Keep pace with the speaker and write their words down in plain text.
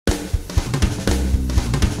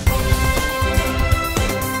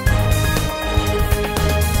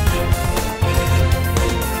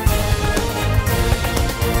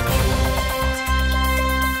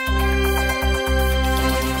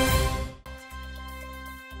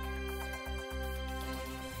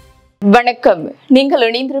வணக்கம். நீங்கள்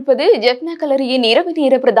இணைந்திருப்பது ஜெஃப்னா கலரியின் இரவு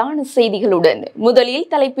நேர பிரதான செய்திகளுடன். முதலில்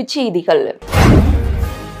தலைப்புச் செய்திகள்.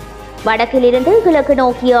 வடக்கிலிருந்து கிழக்கு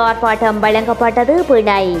நோக்கிய ஆர்ப்பாட்டம் வழங்கப்பட்டது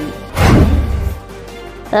பிணை.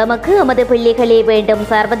 எமக்கு எமது பிள்ளைகளே வேண்டும்,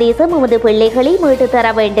 சர்வதேசம் எமது பிள்ளைகளை மீட்டு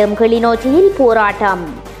தர வேண்டும். கிளிநொச்சியில் போராட்டம்.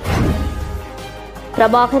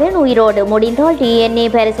 பிரபாகரன் உயிரோடு முடிந்தால் DNA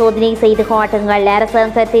பரிசோதனை செய்து காட்டுங்கள்,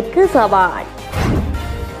 அரசாங்கத்திற்கு சவால்.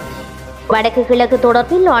 வடக்கு கிழக்கு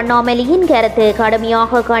தொடர்பில் அண்ணாமலையின் கருத்து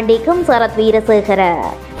கடுமையாக கண்டிக்கும் சரத் வீரசேகர.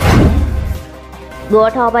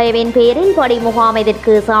 கோட்டாபயவின் பேரில் படை முகாம்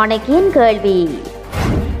எதற்கு சாணக்கியன் கேள்வி.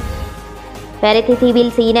 பருத்தி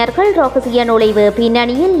தீவில் சீனர்கள் ரகசிய நுழைவு,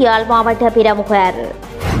 பின்னணியில் யாழ் மாவட்ட பிரமுகர்.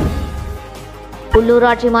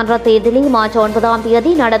 உள்ளூராட்சி மன்ற தேர்தலை மார்ச் 9ஆம்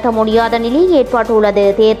தேதி நடத்த முடியாத நிலை ஏற்பட்டுள்ளது.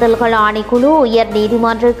 தேர்தல்கள் ஆணைக்குழு உயர்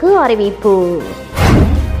நீதிமன்றக்கு அறிவிப்பு.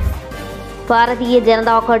 பாரதிய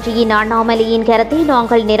ஜனதா கட்சியின் அண்ணாமலையின் கருத்தை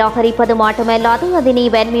நாங்கள் நிராகரிப்பது மட்டுமல்லாது அதனை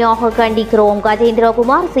வன்மையாக கண்டிக்கிறோம்.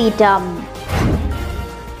 கஜேந்திரகுமார் சீட்டம்.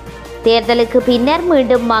 தேர்தலுக்கு பின்னர்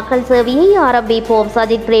மீண்டும் மக்கள் சேவையை ஆரம்பிப்போம்.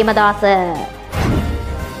 சஜித் பிரேமதாச.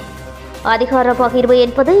 அதிகார பகிர்வு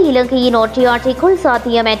என்பது இலங்கையின் ஒற்றையாட்சிக்குள்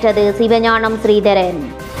சாத்தியமற்றது. சிவஞானம் ஸ்ரீதரன்.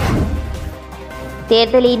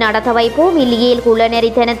 தேர்தலை நடத்த வைப்போம், இல்லியேல்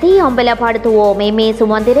குள்ளநெறித்தனத்தை அம்பலப்படுத்துவோம். எம்ஏ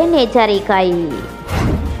சுமந்திரன் எச்சரிக்கை.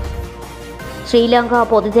 ஸ்ரீலங்கா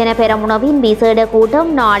பொதுஜன பெரமுனவின் விசேட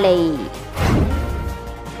கூட்டம் நாளை.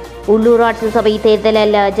 உள்ளூராட்சி சபை தேர்தல்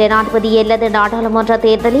அல்ல, ஜனாதிபதி அல்லது நாடாளுமன்ற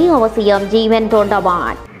தேர்தலே அவசியம். ஜீவன்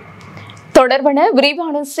தொண்டமான். தொடர்பான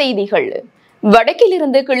விரிவான செய்திகள்.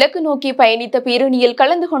 வடக்கிலிருந்து கிழக்கு நோக்கி பயணித்த பேரணியில்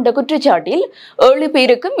கலந்து கொண்ட குற்றச்சாட்டில் 7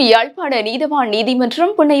 பேருக்கும் யாழ்ப்பாண நீதவான்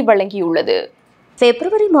நீதிமன்றம் பிணை வழங்கியுள்ளது.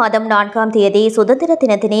 பிப்ரவரி மாதம் 4ஆம் தேதி சுதந்திர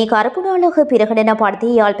தினத்தினை கருப்பு நாளாக பிரகடனப்படுத்தி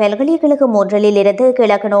யாழ் பல்கலைக்கழகம் ஒன்றில் இருந்து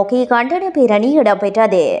கிழக்கு நோக்கி கண்டன பேரணி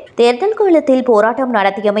இடம்பெற்றது. தேர்தல் காலத்தில் போராட்டம்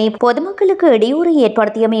நடத்தியமை, பொதுமக்களுக்கு இடையூறு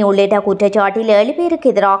ஏற்படுத்தியமை உள்ளிட்ட குற்றச்சாட்டில் 7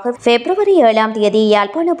 பேருக்கு எதிராக பிப்ரவரி 7ஆம் தேதி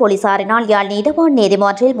யாழ்ப்பாண போலீசாரினால் யாழ் நீதவான்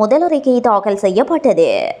நீதிமன்றில் முதல் அறிக்கை தாக்கல் செய்யப்பட்டது.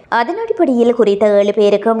 அதன் அடிப்படையில் குறித்த 7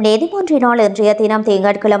 பேருக்கும் நீதிமன்றினால் இன்றைய தினம்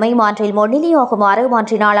திங்கட்கிழமை மான்றில் முன்னிலையாகுமாறு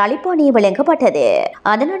மான்றினால் அளிப்பாணை வழங்கப்பட்டது.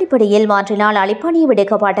 அதன் அடிப்படையில் மான்றினால் அளிப்பாணை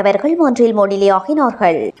விடுக்கப்பட்டவர்கள் மான்றில்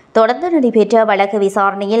முன்னிலையாகினார்கள். தொடர்ந்து நடைபெற்ற வழக்கு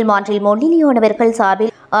விசாரணையில் மான்றில் முன்னிலையானவர்கள் சார்பில்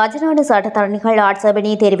ஆஜரான சட்டத்தரணிகள்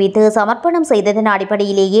ஆட்சேபனை தெரிவித்து சமர்ப்பணம் செய்ததன்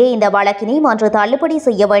அடிப்படையிலேயே இந்த வழக்கினை மாற்று தள்ளுபடி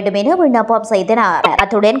செய்ய வேண்டும் என விண்ணப்பம் செய்தனர்.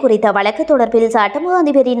 அத்துடன் குறித்த வழக்கு தொடர்பில் சட்டமா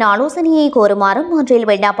அதிபரின் ஆலோசனையை கோருமாறும் மான்றில்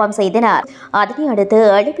விண்ணப்பம் செய்தனர். அதனை அடுத்து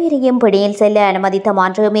 7 பேரையும் பிடியில் செல்ல அனுமதித்த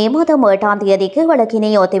மாற்று மே மாதம் 8ஆம் தேதிக்கு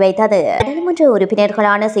வழக்கினை ஒத்திவைத்தது. நாடாளுமன்ற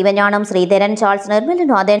உறுப்பினர்களான சிவஞானம் ஸ்ரீதரன், சார்ல்ஸ்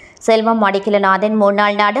நிர்மலநாதன், செல்வம் அடிக்கலநாதன்,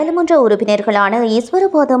 முன்னாள் நாடாளுமன்ற உறுப்பினர்களான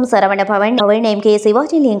ஈஸ்வரபாதம், சரவணபவன், எம் கே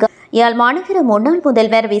சிவாஜிலிங்கம், யாழ் மாநகர முன்னாள்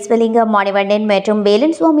முதல்வர் விஸ்வலிங்கம் மணிவண்ணன் மற்றும்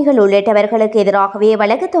வேலன் சுவாமிகள் உள்ளிட்டவர்களுக்கு எதிராகவே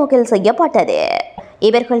வழக்கு தாக்கல் செய்யப்பட்டது.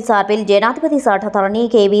 இவர்கள் சார்பில் ஜனாதிபதி சட்டத்தரணி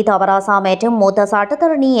KV தவராசா மற்றும் மூத்த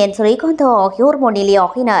சட்டத்தரணி என் ஸ்ரீகாந்த் ஆகியோர்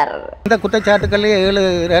முன்னிலையாகினர். இந்த குற்றச்சாட்டுகளில்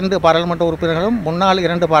 2 பாராளுமன்ற உறுப்பினர்களும் முன்னாள்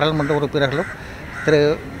 2 பாராளுமன்ற உறுப்பினர்களும் திரு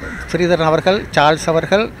ஸ்ரீதரன் அவர்கள், சார்ல்ஸ்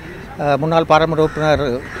அவர்கள், முன்னாள் பாராளுமன்ற உறுப்பினர்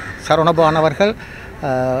சரவணபவன் அவர்கள்,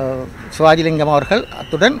 சிவாஜிலிங்கம் அவர்கள்,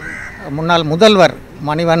 அத்துடன் முன்னாள் முதல்வர்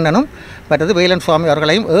மணிவண்ணனும் மற்றது வேலன் சுவாமி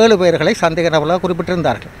அவர்களையும் 7 பேர்களை சந்தேக நபர்களாக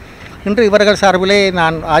குறிப்பிட்டிருந்தார்கள். இன்று இவர்கள் சார்பிலே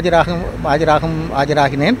நான்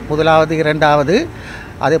ஆஜராகினேன். 1வது 2வது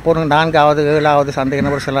அதே போன்று 4வது 7வது சந்தேக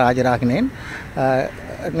நபர் சிலர் ஆஜராகினேன்.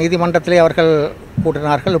 நீதிமன்றத்திலே அவர்கள்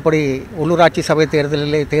கூட்டினார்கள். இப்படி உள்ளூராட்சி சபை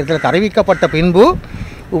தேர்தலுக்கு அறிவிக்கப்பட்ட பின்பு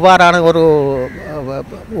இவ்வாறான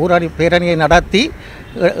ஒரு பேரணியை நடத்தி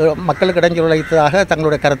மக்களுக்கு இடைஞ்சல் விளைவித்ததாக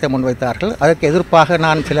தங்களுடைய கருத்தை முன்வைத்தார்கள். அதற்கு எதிர்ப்பாக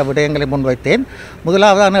நான் சில விடயங்களை முன்வைத்தேன்.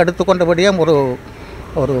 முதலாவதாக எடுத்துக்கொண்ட விடயம்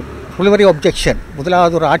ஒரு புலிவரி ஒப்ஜெக்ஷன்.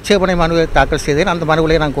 முதலாவது ஒரு ஆட்சேபனை மனுவை தாக்கல் செய்தேன். அந்த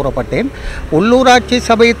மனுவிலே நான் கூறப்பட்டேன், உள்ளூராட்சி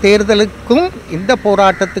சபை தேர்தலுக்கும் இந்த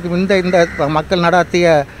போராட்டத்துக்கும் இந்த மக்கள் நடத்திய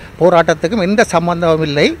போராட்டத்துக்கும் எந்த சம்பந்தமும்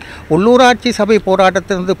இல்லை. உள்ளூராட்சி சபை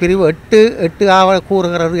போராட்டத்திலிருந்து பிரிவு 8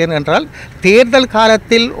 கூறுகிறது ஏனென்றால் தேர்தல்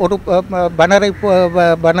காலத்தில் ஒரு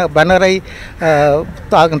பனரை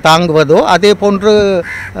தாங்குவதோ அதே போன்று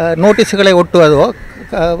நோட்டீஸுகளை ஒட்டுவதோ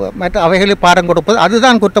மற்ற அவைகளில் பாரம் கொடுப்பது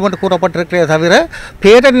அதுதான் குற்றம் என்று கூறப்பட்டிருக்கிறதே தவிர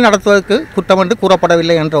பேரணி நடத்துவதற்கு குற்றம் என்று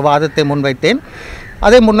கூறப்படவில்லை என்ற வாதத்தை முன்வைத்தேன்.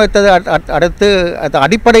 அதை முன்வைத்தது அடுத்து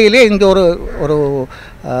அடிப்படையிலே இங்கே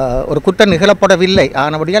ஒரு குற்றம் நிகழப்படவில்லை.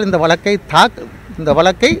 ஆனபடியால் இந்த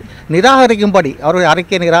வழக்கை நிராகரிக்கும்படி அவருடைய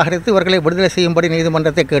அறிக்கையை நிராகரித்து இவர்களை விடுதலை செய்யும்படி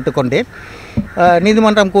நீதிமன்றத்தை கேட்டுக்கொண்டேன்.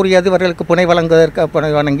 நீதிமன்றம் கூறியது இவர்களுக்கு புனை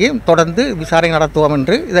வழங்கி தொடர்ந்து விசாரணை நடத்துவோம்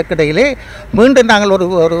என்று. இதற்கிடையிலே மீண்டும் நாங்கள்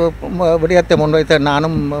ஒரு விடயத்தை முன்வைத்த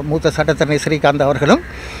நானும் மூத்த சட்டத்தரணி ஸ்ரீகாந்த் அவர்களும்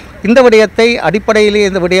இந்த விடயத்தை அடிப்படையிலே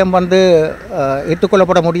இந்த விடயம் வந்து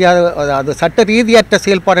ஏற்றுக்கொள்ளப்பட முடியாத, அது சட்ட ரீதியற்ற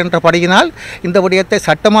செயல்பாடு என்ற படியினால் இந்த விடயத்தை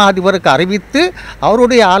சட்டமா அதிபருக்கு அறிவித்து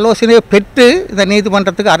அவருடைய ஆலோசனையை பெற்று இந்த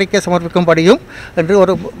நீதிமன்றத்துக்கு அறிக்கை சமர்ப்பிக்கும்படியும் என்று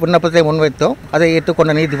ஒரு விண்ணப்பத்தை முன்வைத்தோம். அதை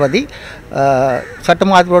ஏற்றுக்கொண்ட நீதிபதி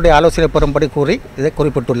சட்டமா அதிபருடைய ஆலோசனை பெறும்படி கூறி இதை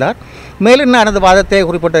குறிப்பிட்டுள்ளார். மேலும் நான் அந்த வாதத்தை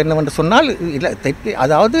குறிப்பிட்ட என்னவென்று சொன்னால்,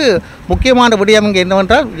 அதாவது முக்கியமான விடயம் இங்கே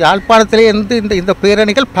என்னவென்றால், யாழ்ப்பாணத்திலே இந்த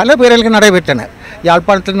பேரணிகள் பல பேரணிகள் நடைபெற்றன.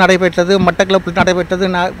 யாழ்ப்பாணத்தில் நடைபெற்றது, மட்டக்களப்பில் நடைபெற்றது,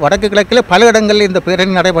 வடக்கு கிழக்கில் பல இடங்களில் இந்த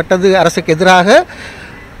பேரணி நடைபெற்றது அரசுக்கு எதிராக.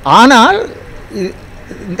 ஆனால்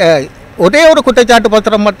இந்த ஒரே ஒரு குற்றச்சாட்டு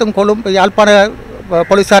பத்திரம் மட்டும் யாழ்ப்பாண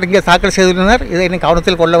போலீசார் இங்கே தாக்கல் செய்துள்ளனர். இதை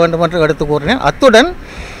கவனத்தில் கொள்ள வேண்டும் என்று எடுத்து கூறினேன். அத்துடன்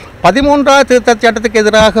 13ஆவது திருத்தச் சட்டத்துக்கு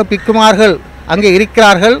எதிராக பிக்குமார்கள் அங்கே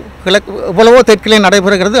இருக்கிறார்கள். இவ்வளவோ தெற்கிலே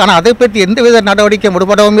நடைபெறுகிறது. ஆனால் அதை பற்றி எந்தவித நடவடிக்கை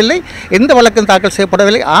விடுபடவும் இல்லை, எந்த வழக்கும் தாக்கல்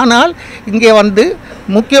செய்யப்படவில்லை. ஆனால் இங்கே வந்து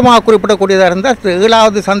முக்கியமாக குறிப்பிடக்கூடியதாக இருந்தால்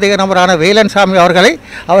 7வது சந்தேக நபரான வேலன்சாமி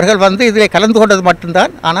அவர்கள் வந்து இதில் கலந்து கொண்டது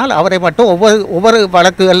மட்டும்தான். ஆனால் அவரை மட்டும் ஒவ்வொரு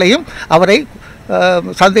வழக்குகளையும் அவரை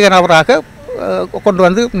சந்தேக நபராக கொண்டு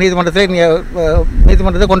வந்து நீதிமன்றத்தை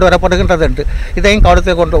கொண்டு வரப்படுகின்றது என்று இதையும்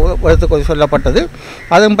கவனத்தை எடுத்து சொல்லப்பட்டது.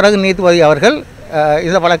 அதன் பிறகு நீதிபதி அவர்கள்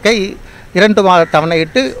இந்த வழக்கை 2 மாத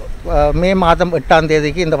தவணையிட்டு மே மாதம் 8ஆம்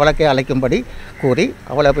தேதிக்கு இந்த வழக்கை அழைக்கும்படி கூறி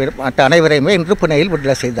மற்ற அனைவரையுமே இன்று பிணையில்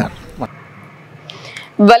விடுதலை செய்தார்.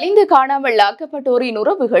 வலிந்து காணாமல் ஆக்கப்பட்டோரின்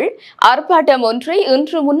உறவுகள் ஆர்ப்பாட்டம் ஒன்றை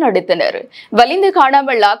இன்று முன்னெடுத்தனர். வலிந்து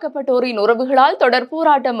காணாமல் ஆக்கப்பட்டோரின் உறவுகளால் தொடர்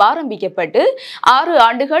போராட்டம் ஆரம்பிக்கப்பட்டு 6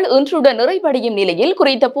 ஆண்டுகள் இன்றுடன் நிறைவடையும் நிலையில்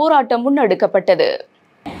குறித்த போராட்டம் முன்னெடுக்கப்பட்டது.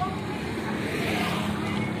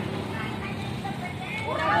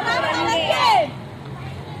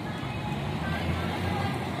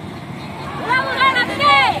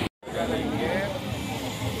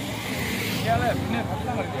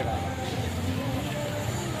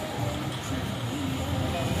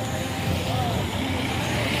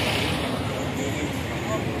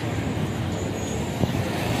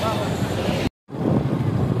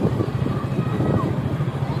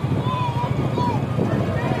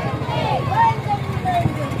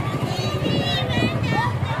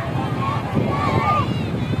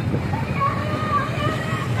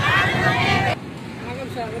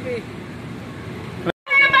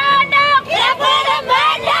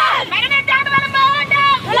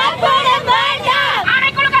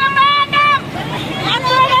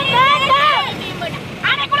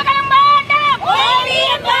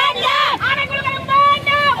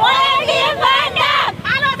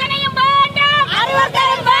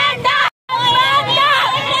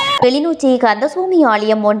 கிளிநொச்சி கந்தசுவாமி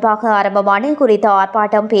ஆலயம் முன்பாக ஆரம்பமான குறித்த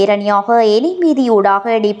ஆர்ப்பாட்டம் பேரணியாக ஏனை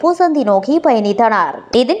வீதியூடாக டிப்போ சந்தி நோக்கி பயணித்தனர்.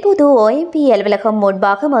 இதன்போது OMP அலுவலகம்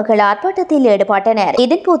முன்பாக மக்கள் ஆர்ப்பாட்டத்தில் ஈடுபட்டனர்.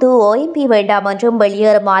 இதன்போது OMP வேண்டாம் என்றும்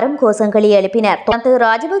வெளியேறுமாறும் கோஷங்களை எழுப்பினர். தொடர்ந்து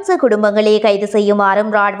ராஜபக்ச குடும்பங்களை கைது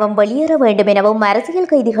செய்யுமாறும் ராணுவம் வெளியேற வேண்டும் எனவும் அரசியல்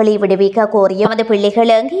கைதிகளை விடுவிக்க கோரிய நமது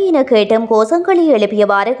பிள்ளைகள் எங்கே என கேட்டும் கோஷங்களை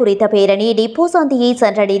எழுப்பியவாறு குறித்த பேரணி டிப்போ சந்தியை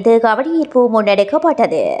சென்றடைந்து கவனஈர்ப்பு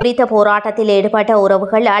முன்னெடுக்கப்பட்டது. குறித்த போராட்டத்தில் ஈடுபட்ட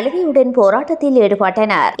உறவுகள் அழுகையுடன் போராட்டத்தில்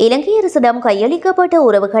ஈடுபட்டனர். இலங்கை அரசிடம் கையளிக்கப்பட்ட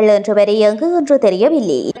உறவுகள் இன்று வரை எங்கு என்று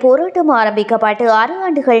தெரியவில்லை. போராட்டம் ஆரம்பிக்கப்பட்டு 6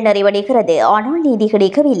 ஆண்டுகள் நிறைவடைகிறது. ஆனால் நீதி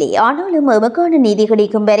கிடைக்கவில்லை. ஆனாலும் எமக்கான நீதி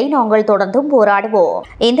கிடைக்கும் வரை நாங்கள் தொடர்ந்தும் போராடுவோம்.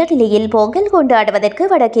 இந்த நிலையில் பொங்கல் கொண்டாடுவதற்கு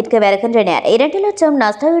வடக்கிற்கு வருகின்றனர். 2 லட்சம்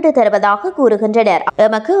நஷ்டஈடு தருவதாக கூறுகின்றனர்.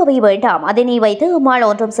 எமக்கு அவை வேண்டாம். அதனை வைத்து எம்மால்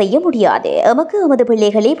ஒன்றும் செய்ய முடியாது. எமக்கு எமது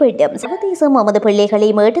பிள்ளைகளை வேண்டும். சர்வதேசம் எமது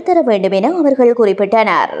பிள்ளைகளை மீட்டுத் தர வேண்டும் என அவர்கள்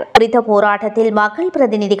குறிப்பிட்டனர். குறித்த போராட்டத்தில் மக்கள்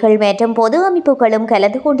பிரதிநிதிகள் மற்றும் பொது அமைப்புகளும்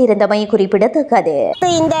கலந்து கொண்டிருந்தமை குறிப்பிடத்தக்கது.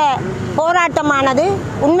 இந்த போராட்டமானது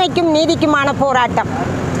உண்மைக்கும் நீதிக்குமான போராட்டம்.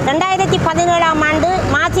 2017ஆம் ஆண்டு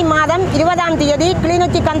மாசி மாதம் 20ஆம் தேதி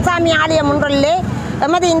கிளிநொச்சி கந்தசாமி ஆலயம் ஒன்றிலே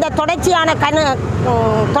எமது இந்த தொடர்ச்சியான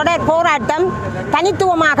தொடர் போராட்டம்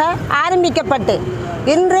தனித்துவமாக ஆரம்பிக்கப்பட்டு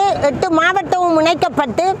இன்று 8 மாவட்டமும்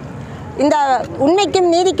இணைக்கப்பட்டு இந்த உண்மைக்கும்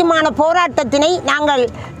நீதிக்குமான போராட்டத்தினை நாங்கள்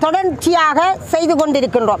தொடர்ச்சியாக செய்து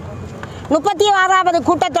கொண்டிருக்கின்றோம். 36வது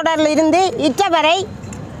கூட்டத்தொடரில் இருந்து இற்றவரை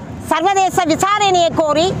சர்வதேச விசாரணையை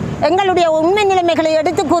கோரி எங்களுடைய உண்மை நிலைமைகளை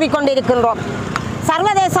எடுத்து கூறிக்கொண்டிருக்கின்றோம்.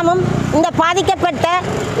 சர்வதேசமும் இந்த பாதிக்கப்பட்ட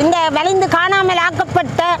இந்த வலிந்து காணாமல்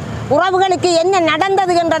ஆக்கப்பட்ட உறவுகளுக்கு என்ன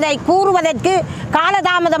நடந்தது என்பதை கூறுவதற்கு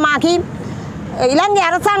காலதாமதமாகி இலங்கை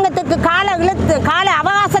அரசாங்கத்துக்கு கால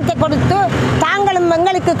அவகாசத்தை கொடுத்து தாங்களும்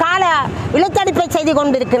எங்களுக்கு கால இழுத்தடிப்பை செய்து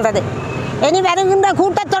கொண்டிருக்கின்றது. இனி வருகின்ற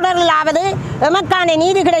கூட்டத்தொடரிலாவது எமக்கான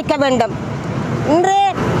நீதி கிடைக்க வேண்டும். இன்று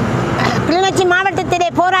கிளிநொச்சி மாவட்டத்திலே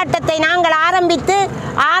போராட்டத்தை நாங்கள் ஆரம்பித்து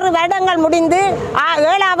 6 வருடங்கள் முடிந்து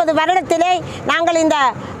 7வது வருடத்திலே நாங்கள் இந்த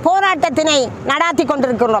போராட்டத்தினை நடாத்தி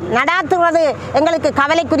கொண்டிருக்கிறோம். நடாத்துவது எங்களுக்கு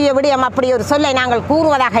கவலைக்குரிய விடயம். அப்படி ஒரு சொல்லை நாங்கள்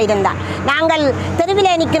கூறுவதாக இருந்தால் நாங்கள்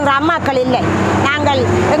தெருவிலே நிற்கின்ற அம்மாக்கள் இல்லை. நாங்கள்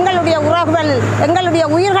எங்களுடைய உறவுகள், எங்களுடைய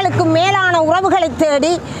உயிர்களுக்கு மேலான உறவுகளை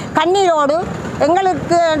தேடி கண்ணீரோடு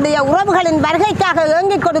எங்களுக்கு உறவுகளின் வருகைக்காக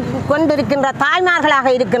ஏங்கிக் கொண்டிருக்கின்ற தாய்மார்களாக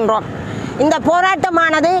இருக்கின்றோம். இந்த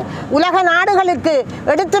போராட்டமானது உலக நாடுகளுக்கு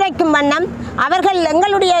எடுத்துரைக்கும் வண்ணம் அவர்கள்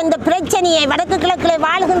எங்களுடைய இந்த பிரச்சனையை, வடக்கு கிழக்கிலே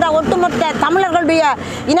வாழ்கின்ற ஒட்டுமொத்த தமிழர்களுடைய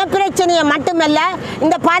இனப்பிரச்சனையை மட்டுமல்ல,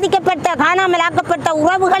 இந்த பாதிக்கப்பட்ட காணாமலாக்கப்பட்ட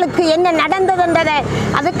உறவுகளுக்கு என்ன நடந்தது என்றதை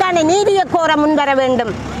அதுக்கான நீதியை கோர முன்வர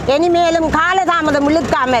வேண்டும். இனிமேலும் காலதாமதம்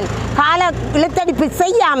இழுக்காமல், கால இழுத்தடிப்பு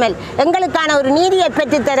செய்யாமல் எங்களுக்கான ஒரு நீதியை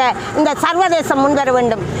பெற்றுத்தர இந்த சர்வதேசம் முன்வர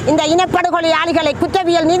வேண்டும். இந்த இனப்படுகொலையாளிகளை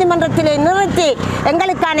குற்றவியல் நீதிமன்றத்திலே நிறுத்தி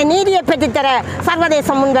எங்களுக்கான நீதியை பெற்றுத்தர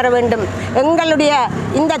சர்வதேசம் முன்வர வேண்டும். எங்களுடைய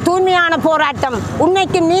இந்த தூய்மையான போராட்டம்,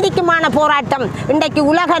 உண்மைக்கும் நீதிக்குமான போராட்டம் இன்றைக்கு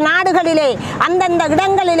உலக நாடுகளிலே அந்தந்த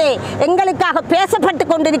இடங்களிலே எங்களுக்காக பேசப்பட்டு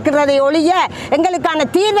கொண்டிருக்கிறதை ஒழிய எங்களுக்கான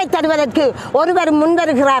தீர்வை தருவதற்கு ஒருவரும்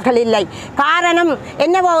முன்வருகிறார்கள் இல்லை. காரணம்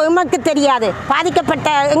என்னவோ எமக்கு தெரியாது. பாதிக்கப்பட்ட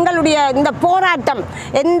எங்களுடைய இந்த போராட்டம்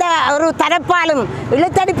எந்த ஒரு தரப்பாலும்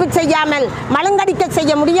இழுத்தடிப்பு செய்யாமல் மலங்கடிக்க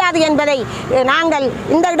செய்ய முடியாது என்பதை நாங்கள்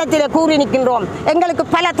இந்த இடத்திலே கூறி நிற்கின்றோம். எங்களுக்கு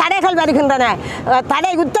பல தடைகள் வருகின்றன,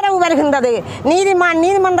 தடை உத்தரவு வருகின்றது,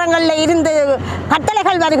 நீதிமன்றங்களில் இருந்து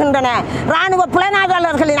கட்டளைகள் வருகின்றன, இராணுவ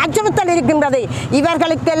புலனாய்வாளர்களின் அச்சுறுத்தல் இருக்கின்றது.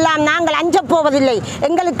 இவர்களுக்கெல்லாம் நாங்கள் அஞ்சப் போவதில்லை.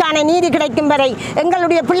 எங்களுக்கான நீதி கிடைக்கும் வரை,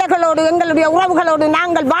 எங்களுடைய பிள்ளைகளோடு எங்களுடைய உறவுகளோடு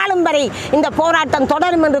நாங்கள் வாழும் வரை இந்த போராட்டம்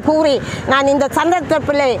தொடரும் என்று கூறி நான் இந்த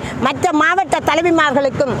சந்தர்ப்பத்திலே மற்ற மாவட்ட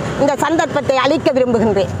தலைவிமார்களுக்கும் இந்த சந்தர்ப்பத்தை அளிக்க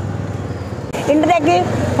விரும்புகின்றேன். இன்றைக்கு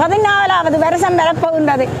 14வது வருஷம்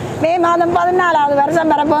வரப்போகின்றது. மே மாதம் 14வது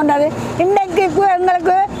வருஷம் வரப்போகின்றது. இன்றைக்கு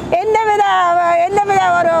எங்களுக்கு எந்தவித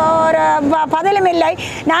ஒரு பதிலும் இல்லை.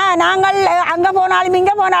 நாங்கள் அங்கே போனாலும்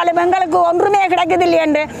இங்கே போனாலும் எங்களுக்கு ஒன்றுமே கிடைக்கதில்லை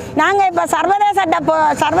என்று நாங்கள் இப்போ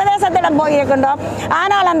சர்வதேசத்திடம் போயிருக்கின்றோம்.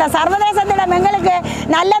 ஆனால் அந்த சர்வதேசத்திடம் எங்களுக்கு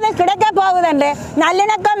நல்லது கிடைக்க போகுது என்று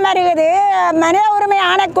நல்லிணக்கம் வருகிறது, மனித உரிமை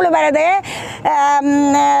ஆணைக்குழு வருது,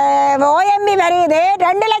 OMB வருகிறது,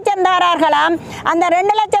 2 லட்சம் தாரார்களாம். அந்த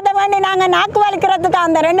 2 லட்சத்தை வேண்டி நாங்கள் நாக்கு வலிக்கிறதுக்கு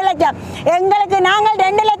அந்த 2 லட்சம் எங்களுக்கு, நாங்கள்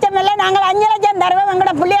 2 லட்சம் இல்லை, நாங்கள் 5 லட்சம் தருவோம்,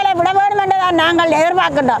 எங்களோட பிள்ளைகளை விட வேண்டும் என்றுதான் நாங்கள்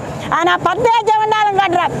எதிர்பார்க்கின்றோம். ஆனால் 10 லட்சம் வேண்டாலும்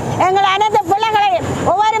காட்டுறோம். எங்கள் அனைத்து பிள்ளைகளை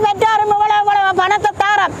ஒவ்வொரு பெற்றோரும் இவ்வளவு பணத்தை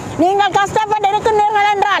தாரோம். நீங்கள் கஷ்டப்பட்டு இருக்கின்றீர்கள்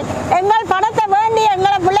என்றால் எங்கள் பணத்தை வேண்டி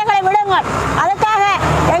எங்களை பிள்ளைகளை விடுங்கள். அதுக்காக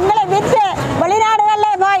எங்களை விற்று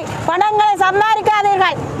வெளிநாடுகளில் போய் பணங்களை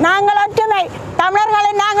சம்பாதிக்காதீர்கள். நாங்கள் ஒற்றுமை,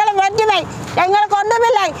 தமிழர்களை நாங்களும் ஒற்றுமை, எங்களுக்கு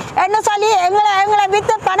ஒன்றுமில்லை என்று சொல்லி எங்களை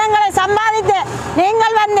விற்று பணங்களை சம்பாதித்து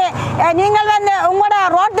நீங்கள் வந்து உங்களோட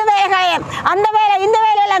ரோட்டு வேலையும் அந்த வேலை இந்த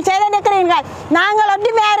வேலையெல்லாம் செய்திருக்கிறீர்கள். நாங்கள்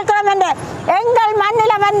ஒற்றுமையாக இருக்கிறோம் என்று எங்கள்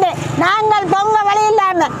மண்ணில் வந்து நாங்கள் பொங்க வழி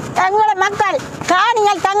இல்லாமல் எங்களோட மக்கள்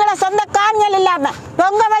காணிகள் தங்களோட சொந்த காணிகள் இல்லாமல்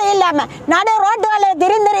பொங்க வழி இல்லாமல் நடு ரோட்டுகளில்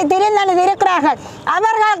திரிந்தெழுதி இருக்கிறார்கள்.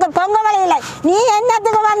 அவர்களுக்கு பொங்க வழி இல்லை. நீ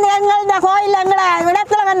என்னத்துக்கு வந்து எங்களோட கோயில் எங்களோட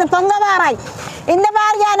இடத்துல வந்து பொங்க வாராய்? இந்த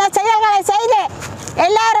மாதிரியான செயல்களை செய்து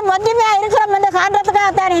எல்லாரும் ஒற்றுமையாக இருக்கிறோம் என்று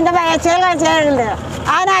காண்றதுக்காகத்தான் இந்த செயல்களை செய்கின்றோம்.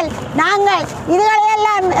 ஆனால் நாங்கள்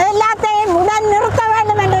இதுகளையெல்லாம் எல்லாத்தையும் உடன் நிறுத்த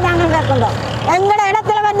வேண்டும் என்று நாங்கள் கேட்கின்றோம். எங்களோட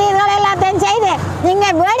இடத்துல வந்து இதுகளை எல்லாத்தையும் செய்து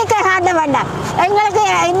நீங்கள் வேடிக்கை காட்ட வேண்டாம். எங்களுக்கு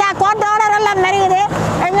இந்த கோர்ட் ஆர்டர் எல்லாம் வருகிறது,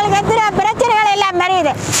 எங்களுக்கு எத்தனை பிரச்சனைகள் எல்லாம்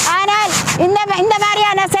வருகிறது. ஆனால் இந்த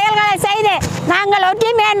மாதிரியான செயல்களை செய்து நாங்கள்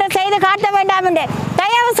ஒற்றுமை என்று செய்து காட்ட வேண்டாம் என்று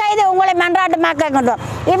தயவு செய்து உங்களை மன்றாட்டமாக்குகின்றோம்.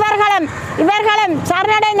 இவர்களும்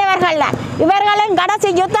சரணடைந்தவர்கள், இவர்களும் கடைசி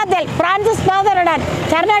யுத்தத்தில் பிரான்சிஸ் பௌதருடன்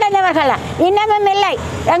சரணடைந்தவர்கள் இன்னமும் இல்லை.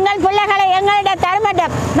 எங்கள் பிள்ளைகளை எங்களிடம்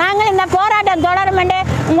தரமாட்டோம். நாங்கள் இந்த போராட்டம் தொடரும் என்று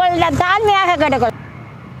உங்களிடம் தாழ்மையாக கேட்டுக்கொள்வோம்.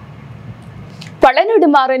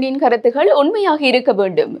 பழநெடுமாறனின் கருத்துகள் உண்மையாக இருக்க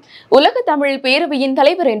வேண்டும். உலக தமிழ் பேரவையின்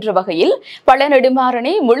தலைவர் என்ற வகையில்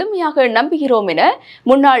பழநெடுமாறனை முழுமையாக நம்புகிறோம் என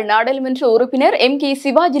முன்னாள் நாடாளுமன்ற உறுப்பினர் MK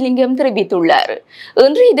சிவாஜிலிங்கம் தெரிவித்துள்ளார்.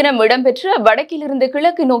 இன்றைய தினம் இடம்பெற்ற வடக்கிலிருந்து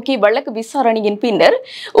கிழக்கு நோக்கி வழக்கு விசாரணையின் பின்னர்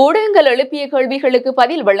ஊடகங்கள் எழுப்பிய கேள்விகளுக்கு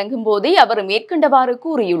பதில் வழங்கும் போதே அவர் மேற்கண்டவாறு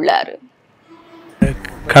கூறியுள்ளார்.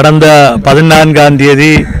 கடந்த 14ஆம்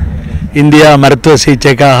தேதி இந்தியா மருத்துவ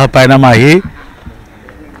சிகிச்சைக்காக பயணமாகி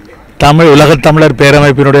உலகத் தமிழர்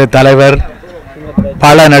பேரமைப்பினுடைய தலைவர்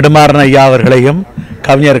பழநெடுமாறன் ஐயா அவர்களையும்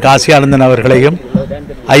கவிஞர் காசியானந்தன் அவர்களையும்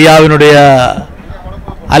ஐயாவினுடைய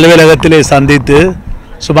அலுவலகத்திலே சந்தித்து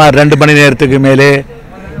சுமார் 2 மணி நேரத்துக்கு மேலே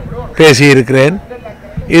பேசியிருக்கிறேன்.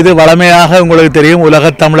 இது வழமையாக உங்களுக்கு தெரியும்,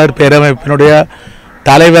 உலகத் தமிழர் பேரமைப்பினுடைய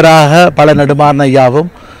தலைவராக பழநெடுமாறன் ஐயாவும்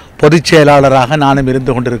பொதுச் செயலாளராக நானும்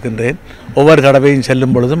இருந்து கொண்டிருக்கின்றேன். ஒவ்வொரு தடவையும்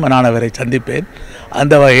செல்லும் பொழுதும் நான் அவரை சந்திப்பேன்.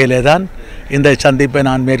 அந்த வகையிலே தான் இந்த சந்திப்பை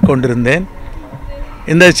நான் மேற்கொண்டிருந்தேன்.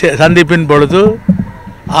 இந்த சந்திப்பின் பொழுது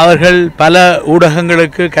அவர்கள் பல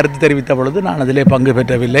ஊடகங்களுக்கு கருத்து தெரிவித்த பொழுது நான் அதிலே பங்கு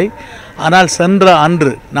பெற்றவில்லை. ஆனால் சென்ற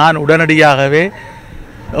அன்று நான் உடனடியாகவே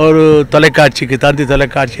ஒரு தொலைக்காட்சிக்கு தந்தி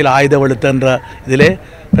தொலைக்காட்சியில் ஆயுத வெளுத்து என்ற இதிலே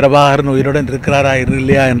பிரபாகரன் உயிருடன் இருக்கிறாரா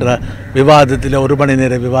இல்லையா என்ற விவாதத்தில் 1 மணி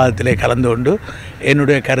நேர விவாதத்திலே கலந்து கொண்டு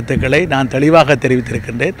என்னுடைய கருத்துக்களை நான் தெளிவாக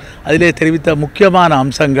தெரிவித்திருக்கின்றேன். அதிலே தெரிவித்த முக்கியமான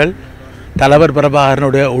அம்சங்கள் தலைவர்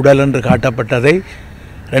பிரபாகரனுடைய உடல் என்று காட்டப்பட்டதை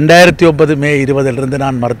 2009 மே 20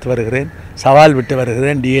 நான் மறுத்து வருகிறேன், சவால் விட்டு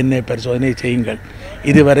வருகிறேன். DNA பரிசோதனை செய்யுங்கள்,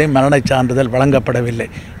 இதுவரை மரணச் சான்றிதழ் வழங்கப்படவில்லை.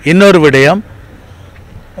 இன்னொரு விடயம்,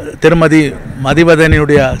 திருமதி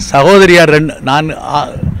மதிவதனியுடைய சகோதரியார் நான்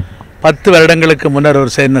 10 வருடங்களுக்கு முன்னர்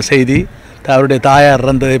ஒரு செய்தி அவருடைய தாயார்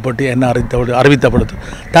இறந்ததை பற்றி என்ன அறிவித்த பொழுது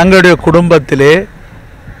தங்களுடைய குடும்பத்திலே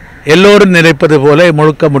எல்லோரும் நினைப்பது போல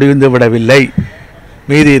முழுக்க முடிந்து விடவில்லை,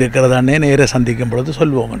 மீதி இருக்கிறதானே நேர சந்திக்கும் பொழுது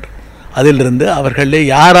சொல்வோம் என்று. அதிலிருந்து அவர்களே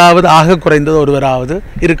யாராவது ஆக குறைந்தது ஒருவராவது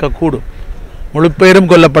இருக்கக்கூடும். முழு பேரும்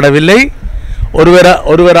கொல்லப்படவில்லை,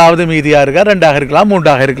 ஒருவராவது மீதியாக இருக்கார், 2ஆக இருக்கலாம்,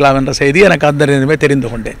 3ஆக இருக்கலாம் என்ற செய்தி எனக்கு அந்த நேரமே தெரிந்து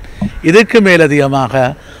கொண்டேன். இதுக்கு மேலதிகமாக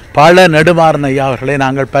பல நெடுமாறன் ஐயா அவர்களை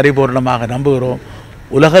நாங்கள் பரிபூர்ணமாக நம்புகிறோம்.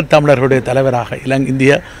 உலகத் தமிழர்களுடைய தலைவராக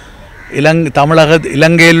இலங்கையில்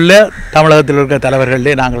உள்ள தமிழகத்தில் இருக்கிற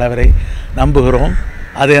தலைவர்களே நாங்கள் அவரை நம்புகிறோம்.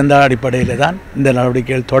 அது எந்த அடிப்படையில் தான் இந்த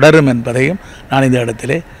நடவடிக்கைகள் தொடரும் என்பதையும் நான் இந்த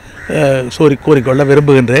இடத்திலே கூறிக்கொள்ள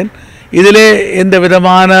விரும்புகின்றேன். இதிலே எந்த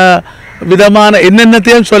விதமான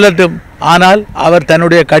என்னென்னத்தையும் சொல்லட்டும், ஆனால் அவர்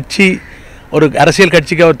தன்னுடைய கட்சி ஒரு அரசியல்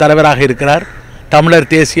கட்சிக்கு அவர் தலைவராக இருக்கிறார்,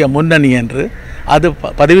 தமிழர் தேசிய முன்னணி என்று. அது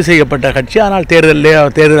பதிவு செய்யப்பட்ட கட்சி, ஆனால்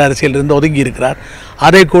தேர்தல் அரசியலிருந்து ஒதுங்கி இருக்கிறார்.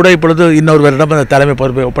 அதை கூட இப்பொழுது இன்னொரு வருடம் அந்த தலைமை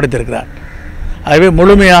பொறுப்பை ஒப்படைத்திருக்கிறார். ஆகவே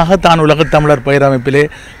முழுமையாக தான் உலகத் தமிழர் பேரமைப்பிலே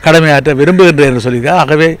கடமையாற்ற விரும்புகின்றேன் என்று சொல்லியிருக்கார்.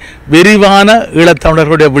 ஆகவே விரிவான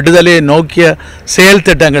ஈழத்தமிழர்களுடைய விடுதலையை நோக்கிய செயல்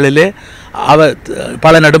திட்டங்களிலே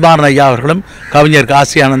பல நெடுமாறன் ஐயா அவர்களும் கவிஞர்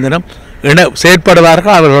காசி ஆனந்தனும்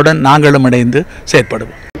செயற்படுவார்கள். அவர்களுடன் நாங்களும் இணைந்து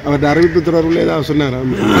செயற்படுவோம். அவருடைய அறிவிப்பு தொடர்பில் ஏதாவது சொன்னார்?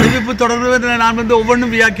 அறிவிப்பு தொடர்பில் நான்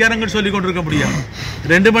ஒவ்வொன்றும் வியாக்கியானங்கள் சொல்லிக் கொண்டிருக்க முடியாது.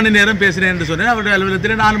 2 மணி நேரம் பேசுகிறேன் என்று சொன்னேன். அவருடைய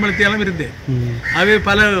அலுவலகத்தில் 4 மணி நேரம் இருந்தேன். அவை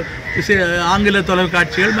பல ஆங்கில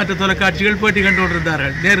தொலைக்காட்சிகள் மற்ற தொலைக்காட்சிகள் பேட்டி கண்டு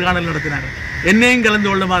கொண்டிருந்தார்கள், நேர்காணல் நடத்தினார்கள். என்னையும் கலந்து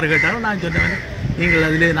கொள்ளுமாறு கேட்டாலும் நான் சொன்னேன், நீங்கள்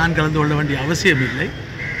அதிலே நான் கலந்து கொள்ள வேண்டிய அவசியம் இல்லை,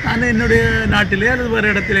 நான் என்னுடைய நாட்டிலே அல்லது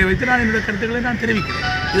வேறு இடத்திலே வைத்து நான் என்னுடைய கருத்துக்களை நான் தெரிவிக்கிறேன்.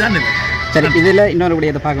 இதுதான் இல்லை. சரி, இதில் இன்னொரு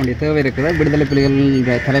விடயத்தை பார்க்க வேண்டிய தேவை இருக்குது. விடுதலை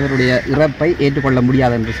புலிகள் தலைவருடைய இறப்பை ஏற்றுக்கொள்ள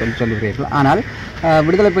முடியாது என்று சொல்லுகிறீர்கள். ஆனால்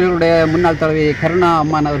விடுதலை புலிகளுடைய முன்னாள் தலைவி கருணா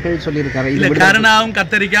அம்மான் அவர்கள் சொல்லியிருக்காரு, இல்லை கருணாவும்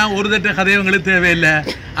கத்தரிக்காவும் ஒரு தட்ட கதையவங்களுக்கு தேவையில்லை,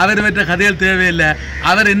 அவர் பெற்ற கதைகள் தேவையில்லை,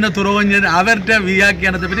 அவர் என்ன துரோகம் அவர்கிட்ட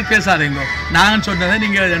வியாக்கியானத்தை பற்றி பேசாதீங்க, நான் சொன்னதை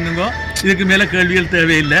நீங்கள் எண்ணுங்கோ, இதுக்கு மேலே கேள்விகள்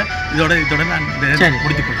தேவையில்லை. இதோட நான்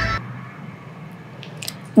முடித்துக்கொள்கிறேன்.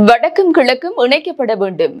 வடக்கும் கிழக்கும் இணைக்கப்பட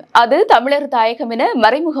வேண்டும், அது தமிழர் தாயகம் என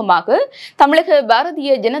மறைமுகமாக தமிழக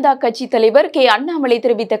பாரதிய ஜனதா கட்சி தலைவர் அண்ணாமலை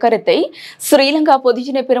தெரிவித்த கருத்தை ஸ்ரீலங்கா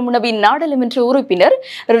பொதுஜன பெரமுனவின் நாடாளுமன்ற உறுப்பினர்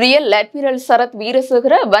ரியல் அட்மிரல் சரத்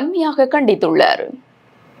வீரசேகர வன்மையாக கண்டித்துள்ளார்.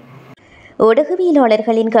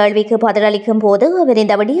 ஊடகவியலாளர்களின் கேள்விக்கு பதிலளிக்கும் போது அவர்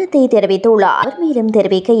இந்த விடயத்தை தெரிவித்துள்ளார். மேலும்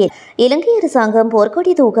தெரிவிக்கையில், இலங்கை அரசாங்கம்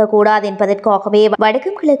போர்க்கொடி தூக்கக்கூடாது என்பதற்காகவே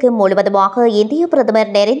வடக்கும் கிழக்கும் முழுவதுமாக இந்திய பிரதமர்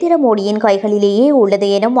நரேந்திர மோடியின் கைகளிலேயே உள்ளது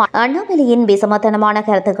எனும் அண்ணாமலையின் விசமத்தனமான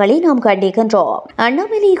கருத்துக்களை நாம் கண்டிக்கின்றோம்.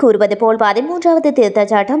 அண்ணாமலை கூறுவது போல் 13வது திருத்த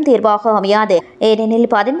சட்டம் தீர்வாக அமையாது, ஏனெனில்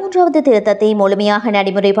 13வது திருத்தத்தை முழுமையாக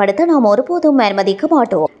நடைமுறைப்படுத்த நாம் ஒருபோதும் அனுமதிக்க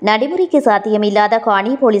மாட்டோம். நடைமுறைக்கு சாத்தியமில்லாத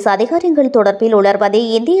காணி போலீஸ் அதிகாரங்கள் தொடர்பில் உணர்வதை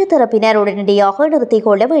இந்திய தரப்பினர் உடனடியாக நிறுத்திக்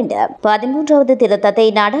கொள்ள வேண்டும். 13வது திருத்தத்தை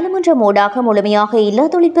நாடாளுமன்றம் ஊடாக முழுமையாக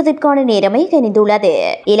இல்லாதொழிப்பதற்கான நேரமே கனிந்துள்ளது.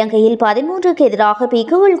 இலங்கையில் 13க்கு எதிராக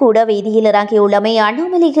பிக்குகள் கூட வீதியில் இறங்கியுள்ளமை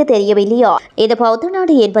அண்ணாமலைக்கு தெரியவில்லையா? இது பௌத்த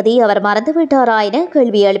நாடு என்பதை அவர் மறந்துவிட்டாரா என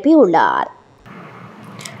கேள்வி எழுப்பியுள்ளார்.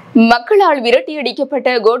 மக்களால்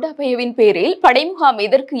விரட்டியடிக்கப்பட்ட கோட்டாபயவின் பேரில் படைமுகாம்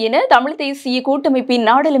எதற்கு என தமிழ் தேசிய கூட்டமைப்பின்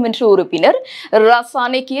நாடாளுமன்ற உறுப்பினர்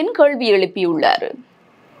ராசானக்கியன் கேள்வி எழுப்பியுள்ளார்.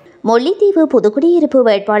 முல்லைத்தீவு புதுக்குடியிருப்பு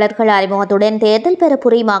வேட்பாளர்கள் அறிமுகத்துடன் தேர்தல்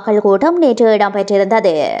பரப்புரை மக்கள் கூட்டம் நேற்று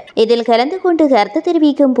இடம்பெற்றிருந்தது. இதில் கலந்து கொண்டு கருத்து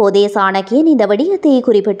தெரிவிக்கும் போதே சாணக்கியன் இந்த விடயத்தை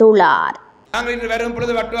குறிப்பிட்டுள்ளார். நாங்கள் இன்று வரும்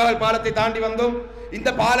பொழுது வட்டுவாகல் பாலத்தை தாண்டி வந்தோம். இந்த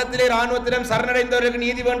பாலத்திலே ராணுவத்திடம் சரணடைந்தவர்களுக்கு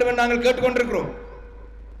நீதி வேண்டும் என்று நாங்கள் கேட்டுக்கொண்டிருக்கிறோம்.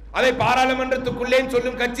 அதை பாராளுமன்றத்துக்குள்ளே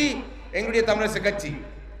சொல்லும் கட்சி எங்களுடைய தமிழரசு கட்சி.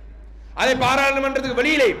 அதை பாராளுமன்றத்துக்கு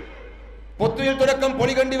வெளியிலே பொத்துயில் தொடக்கம்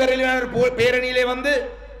பொலிகண்டி வரையிலான பேரணியிலே வந்து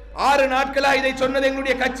 6 நாட்களாக இதை சொன்னது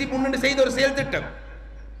எங்களுடைய கட்சி முன்னெடுத்து செய்த ஒரு செயல் திட்டம்.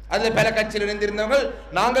 அதில் பல கட்சியில் இணைந்திருந்தவர்கள்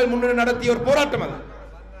நாங்கள் முன்னெடுத்து நடத்திய ஒரு போராட்டம்.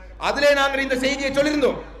 அதிலே நாங்கள் இந்த செய்தியை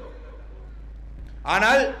சொல்லியிருந்தோம்.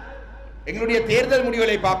 ஆனால் எங்களுடைய தேர்தல்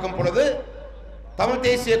முடிவுகளை பார்க்கும் பொழுது தமிழ்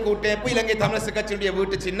தேசிய கூட்டமைப்பு, இலங்கை தமிழரசு கட்சியுடைய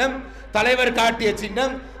வீட்டு சின்னம், தலைவர் காட்டிய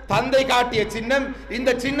சின்னம், தந்தை காட்டிய சின்னம். இந்த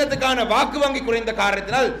சின்னத்துக்கான வாக்கு வங்கி குறைந்த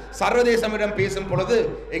காரணத்தினால் சர்வதேசமிடம் பேசும் பொழுது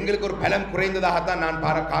எங்களுக்கு ஒரு பலம் குறைந்ததாகத்தான் நான்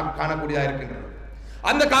காணக்கூடியதாக இருக்கின்றது.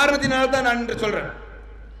 அந்த காரணத்தினால் தான் நான் இன்று சொல்றேன்.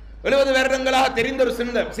 70 வருடங்களாக தெரிந்த ஒரு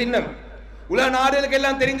சின்னம், உலக நாடுகளுக்கு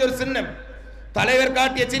எல்லாம் தெரிந்த ஒரு சின்னம், தலைவர்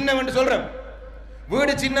காட்டிய சின்னம் என்று சொல்றோம்.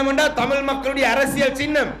 வீடு சின்னம் என்றால் தமிழ் மக்களுடைய அரசியல்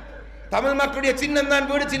சின்னம். தமிழ் மக்களுடைய சின்னம் தான்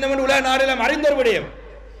வீடு சின்னம் என்று உலக நாடுகளும் அறிந்த ஒரு விடயம்.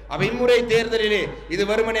 அவ இம்முறை தேர்தலிலே இது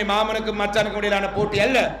வெறுமனே மாமனுக்கும் மச்சானுக்கும் இடையிலான போட்டி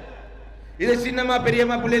அல்ல. இது சின்னம்மா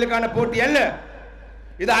பெரியம்மா பிள்ளைகளுக்கான போட்டி அல்ல.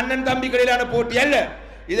 இது அண்ணன் தம்பிகளிலான போட்டி அல்ல.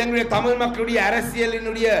 இது எங்களுடைய தமிழ் மக்களுடைய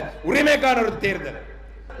அரசியலினுடைய உரிமைக்கான ஒரு தேர்தல்.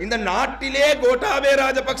 இந்த நாட்டிலே கோட்டாபய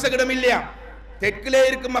ராஜபக்சகிடம் இல்லையா, தெற்கிலே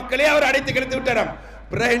இருக்கும் மக்களே அவர் அடைத்து கிடைத்து விட்டாராம்.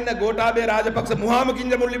 பிறகு என்ன கோட்டாபய ராஜபக்ச முகாமுக்கு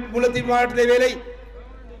இந்த முல்லைத்தீவு மாவட்டத்திலே வேலை?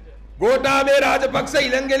 கோட்டாபய ராஜபக்ச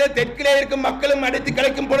இலங்கையிலே தெற்கிலே இருக்கும் மக்களும் அடைத்து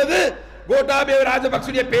கிடைக்கும் பொழுது கோட்டாபய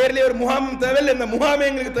ராஜபக்சனுடைய பெயரிலே ஒரு முகாமும் தேவையில்லை. இந்த முகாமே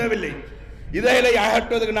எங்களுக்கு தேவையில்லை. இதைகளை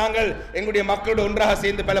அகற்றுவதற்கு நாங்கள் எங்களுடைய மக்களோடு ஒன்றாக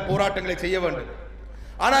சேர்ந்து பல போராட்டங்களை செய்ய வேண்டும்.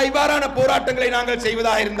 ஆனால் இவ்வாறான போராட்டங்களை நாங்கள்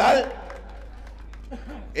செய்வதாக இருந்தால்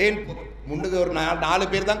ஏன் முன்னுக்கு ஒரு 4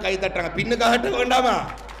 பேர் தான் கை தட்டுறாங்க, பின்னுக்கு அகற்ற வேண்டாமா?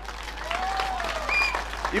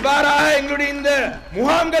 இவ்வாறாக எங்களுடைய இந்த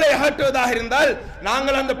முகாம்களை அகற்றுவதாக இருந்தால்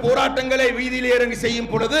நாங்கள் அந்த போராட்டங்களை வீதியில் இறங்கி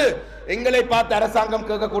செய்யும் பொழுது எங்களை பார்த்து அரசாங்கம்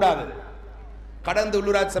கேட்கக்கூடாது. கடந்த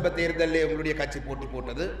உள்ளூராட்சி சபை தேர்தலில் உங்களுடைய கட்சி போட்டி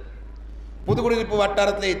போட்டது. புதுக்குடியிருப்பு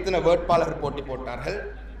வட்டாரத்தில் இத்தனை வேட்பாளர்கள் போட்டி போட்டார்கள்.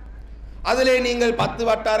 அதிலே நீங்கள் 10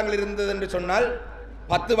 வட்டாரங்கள் இருந்தது என்று சொன்னால்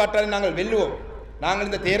 10 வட்டாரம் நாங்கள் வெல்லுவோம். நாங்கள்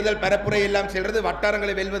இந்த தேர்தல் பரப்புரை எல்லாம் செல்றது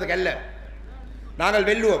வட்டாரங்களை வெல்வதற்கு அல்ல, நாங்கள்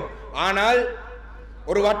வெல்லுவோம். ஆனால்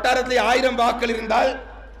ஒரு வட்டாரத்தில் 1000 வாக்கள் இருந்தால்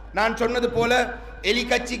நான் சொன்னது போல எலி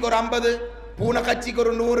கட்சிக்கு ஒரு 50, பூனை கட்சிக்கு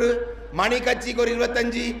ஒரு 100, மணி கட்சிக்கு ஒரு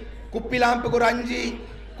 25, குப்பி லாம்புக்கு ஒரு 5,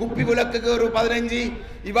 குப்பி விளக்குக்கு ஒரு 15,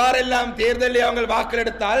 இவ்வாறெல்லாம் தேர்தலில் அவங்க வாக்கள்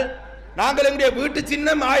எடுத்தால் நாங்கள் எங்களுடைய வீட்டு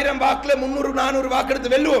சின்னம் 1000 வாக்குல 300-400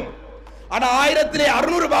 வாக்கெடுத்து வெல்லுவோம். ஆனா 1000-லே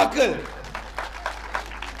 600 வாக்குகள்,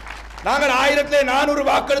 நாங்கள் 1000-லே 400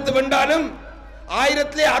 வாக்கெடுத்து வென்றாலும்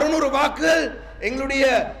 1000-லே 600 வாக்குகள் எங்களுடைய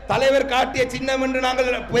தலைவர் காட்டிய சின்னம் என்று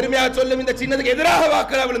நாங்கள் பெருமையாக சொல்லும் இந்த சின்னத்துக்கு எதிராக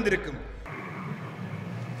வாக்குகள் விழுந்திருக்கும்.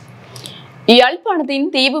 யாழ்ப்பாணத்தின்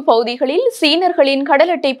தீவு பகுதிகளில் சீனர்களின்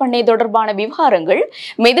கடல் அட்டை பண்ணை தொடர்பான விவகாரங்கள்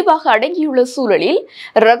மெதுவாக அடங்கியுள்ள சூழலில்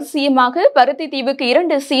ரகசியமாக பருத்தி தீவுக்கு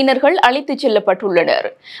 2 சீனர்கள் அழைத்துச் செல்லப்பட்டுள்ளனர்.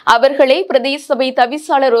 அவர்களே பிரதேச சபை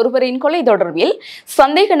தவிசாளர் ஒருவரின் கொலை தொடர்பில்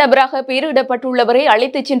சந்தேக நபராக பெயரிடப்பட்டுள்ளவரை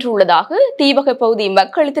அழைத்துச் சென்றுள்ளதாக தீவக பகுதி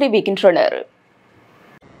மக்கள் தெரிவிக்கின்றனர்.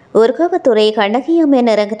 ஊர்காவத்துறை கண்ணகியம்மன்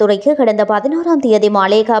இறங்குதுறைக்கு கடந்த 16ஆம் தேதி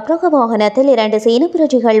மாலை கப்ரக வாகனத்தில் 2 சீன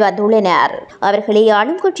பிரஜைகள் வந்துள்ளனர். அவர்களை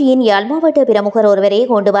ஆளும் கட்சியின் யாழ் மாவட்ட பிரமுகர் ஒருவரை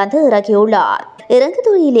கொண்டு வந்து இறக்கியுள்ளார்.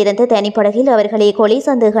 இறங்குதுறையில் இருந்து தனிப்படகில் அவர்களை கொலை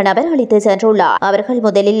சந்தேக நபர் அழைத்து சென்றுள்ளார். அவர்கள்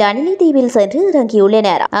முதலில் அணிலி தீவில் சென்று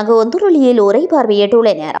இறங்கியுள்ளனர். அங்கு ஒந்துருளியில் ஊரை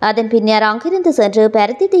பார்வையிட்டுள்ளனர். அதன் பின்னர் அங்கிருந்து சென்று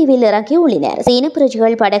பருத்தி தீவில் இறங்கியுள்ளனர். சீன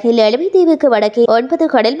பிரஜைகள் படகில் எழுவை தீவுக்கு வடக்கே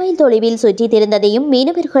 9 கடல் மைல் தொலைவில் சுற்றித் திரிந்ததையும்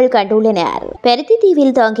மீனவர்கள் கண்டுள்ளனர். பருத்தி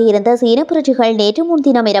தீவில் தங்கியிருந்த சீன பிரஜைகள் நேற்று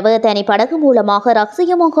முன்தினம் இரவு தனி படகு மூலமாக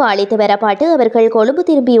ரகசியமாக அழைத்து வரப்பட்டு அவர்கள் கொழும்பு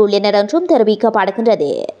திரும்பியுள்ளனர் என்றும்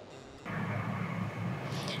தெரிவிக்கப்படுகின்றது.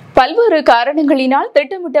 பல்வேறு காரணங்களினால்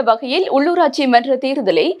திட்டமிட்ட வகையில் உள்ளூராட்சி மன்ற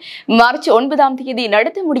தேர்தலை மார்ச் 9ஆம் தேதி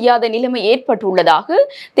நடத்த முடியாத நிலைமை ஏற்பட்டுள்ளதாக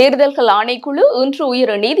தேர்தல்கள் ஆணைக்குழு இன்று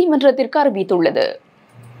உயர் நீதிமன்றத்திற்கு அறிவித்துள்ளது.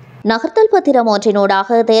 நகர்த்தல் பத்திரம்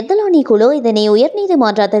ஒன்றினூடாக தேர்தல் ஆணைக்குழு இதனை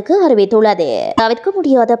உயர்நீதிமன்றத்துக்கு அறிவித்துள்ளது. தவிர்க்க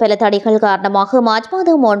முடியாத பல தடைகள் காரணமாக மார்ச்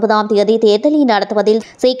மாதம் 9ஆம் தேதி தேர்தலை நடத்துவதில்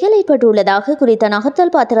சிக்கல் ஏற்பட்டுள்ளதாக குறித்த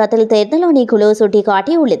நகர்த்தல் பத்திரத்தில் தேர்தல் ஆணைக்குழு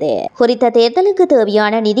சுட்டிக்காட்டியுள்ளது. குறித்த தேர்தலுக்கு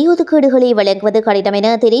தேவையான நிதி ஒதுக்கீடுகளை வழங்குவது கடினம்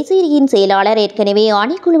என திரைசேரியின் செயலாளர் ஏற்கனவே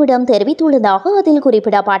ஆணைக்குழுவிடம் தெரிவித்துள்ளதாக அதில்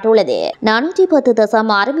குறிப்பிடப்பட்டுள்ளது.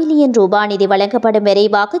 410.6 மில்லியன் ரூபாய் நிதி வழங்கப்படும் வரை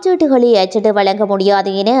வாக்குச்சீட்டுகளை அச்சிட்டு வழங்க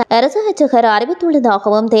முடியாது என அரசு அச்சகர்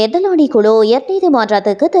அறிவித்துள்ளதாகவும் தேர்தல் ஆணைக்குழு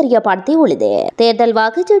உயர்நீதிமன்றத்துக்கு தெரியப்படுத்தியுள்ளது. தேர்தல்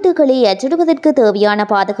வாக்குச்சீட்டுகளை அச்சிடுவதற்கு தேவையான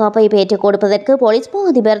பாதுகாப்பை பெற்றுக் கொடுப்பதற்கு போலீஸ் மா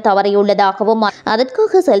அதிபர் தவறியுள்ளதாகவும்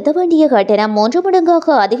அதற்காக செலுத்த வேண்டிய கட்டணம் 3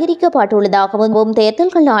 மடங்காக அதிகரிக்கப்பட்டுள்ளதாகவும்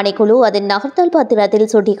தேர்தல்கள் ஆணைக்குழு அதன் நகர்த்தல்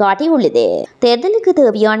பத்திரத்தில் சுட்டிக்காட்டியுள்ளது. தேர்தலுக்கு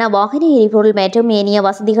தேவையான வாகன எரிபொருள் மற்றும் ஏனைய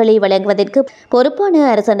வசதிகளை வழங்குவதற்கு பொறுப்பான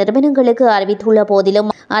அரசு நிறுவனங்களுக்கு அறிவித்துள்ள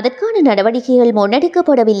போதிலும் அதற்கான நடவடிக்கைகள்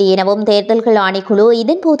முன்னெடுக்கப்படவில்லை எனவும் தேர்தல்கள் ஆணைக்குழு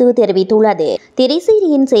இதன்போது தெரிவித்துள்ளது.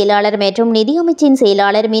 திரைசேரியின் செயலாளர் மற்றும் நிதி அமைச்சின்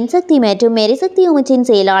செயலாளர், மின்சக்தி மற்றும் எரிசக்தி அமைச்சின்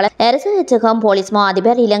செயலாளர், அரசு அச்சகம், போலீஸ் மா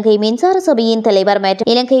அதிபர், இலங்கை மின்சார சபையின் தலைவர் மற்றும்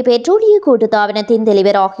இலங்கை பெட்ரோலிய கூட்டுத்தாபனத்தின்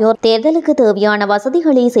தலைவர் ஆகியோர் தேர்தலுக்கு தேவையான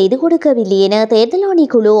வசதிகளை செய்து கொடுக்கவில்லை என தேர்தல்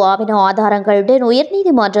ஆணைக்குழு ஆவண ஆதாரங்களுடன்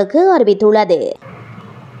உயர்நீதிமன்றத்துக்கு அறிவித்துள்ளது.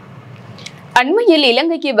 அண்மையில்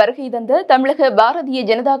இலங்கைக்கு வருகை தந்த தமிழக பாரதிய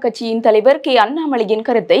ஜனதா கட்சியின் தலைவர் கே அண்ணாமலையின்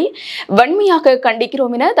கருத்தை வன்மையாக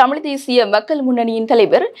கண்டிக்கிறோம் என தமிழ் தேசிய மக்கள் முன்னணியின்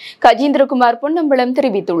தலைவர் கஜேந்திரகுமார் பொன்னம்பலம்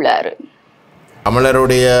தெரிவித்துள்ளார்.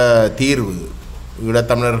 தமிழருடைய தீர்வு,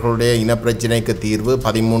 ஈழத்தமிழர்களுடைய இனப்பிரச்சினைக்கு தீர்வு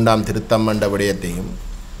 13ஆம் திருத்தம் என்ற விடயத்தையும்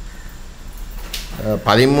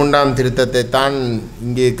 13ஆம் திருத்தத்தை தான்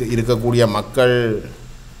இங்கே இருக்கக்கூடிய மக்கள்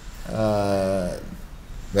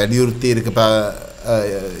வலியுறுத்தி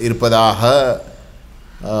இருப்பதாக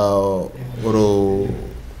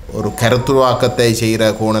ஒரு கருத்துருவாக்கத்தை செய்கிற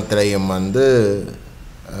கோணத்திலையும்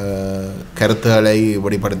கருத்துக்களை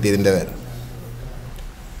வெளிப்படுத்தியிருந்தவர்.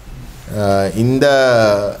 இந்த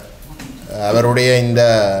அவருடைய இந்த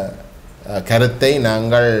கருத்தை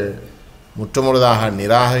நாங்கள் முற்றுமுழுதாக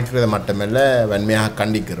நிராகரிக்கிறது மட்டுமல்ல, வன்மையாக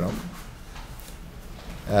கண்டிக்கிறோம்.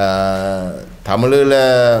 தமிழில்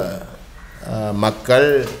மக்கள்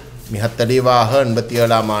மிக தெளிவாக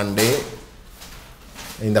 87ஆம் ஆண்டு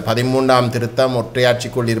இந்த 13ஆம் திருத்தம்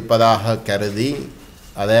ஒற்றையாட்சிக்குள் இருப்பதாக கருதி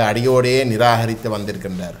அதை அடியோடையே நிராகரித்து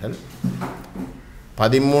வந்திருக்கின்றார்கள்.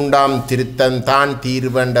 13ஆம் திருத்தம் தான்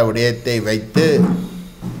தீர்வென்ற விடயத்தை வைத்து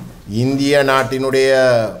இந்திய நாட்டினுடைய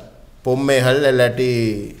பொம்மைகள் இல்லாட்டி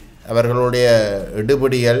அவர்களுடைய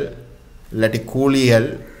எடுபடிகள் இல்லாட்டி கூலிகள்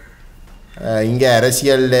இங்கே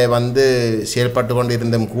அரசியலில் செயல்பட்டு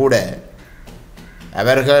கொண்டிருந்தும் கூட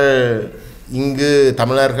அவர்கள் இங்கு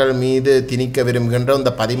தமிழர்கள் மீது திணிக்க விரும்புகின்ற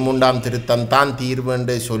இந்த 13ஆம் திருத்தம் தான் தீர்வு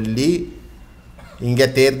என்று சொல்லி இங்கே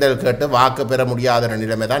தேர்தல் கேட்டு வாக்கு பெற முடியாத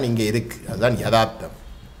நிலைமை தான் இங்கே இருக்குது. அதுதான் யதார்த்தம்.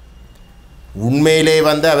 உண்மையிலே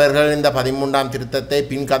அவர்கள் இந்த 13ஆம் திருத்தத்தை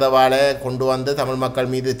பின்கதவால் கொண்டு வந்து தமிழ்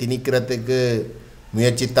மக்கள் மீது திணிக்கிறதுக்கு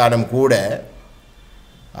முயற்சித்தாலும் கூட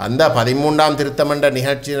அந்த 13ஆம் திருத்தம் என்ற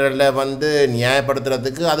நிகழ்ச்சிகளில்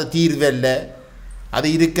நியாயப்படுத்துறதுக்கு அது தீர்வு இல்லை, அது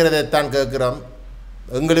இருக்கிறதைத்தான் கேட்குறோம்.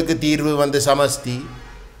 எங்களுக்கு தீர்வு சமஷ்டி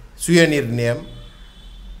சுயநிர்ணயம்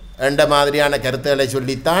என்ற மாதிரியான கருத்துக்களை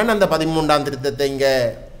சொல்லித்தான் அந்த 13ஆம் திருத்தத்தை இங்கே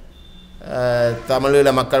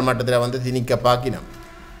தமிழீழ மக்கள் மட்டத்தில் திணிக்க பார்க்கினோம்.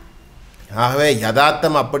 ஆகவே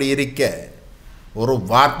யதார்த்தம் அப்படி இருக்க ஒரு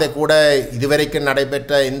வார்த்தை கூட இதுவரைக்கும்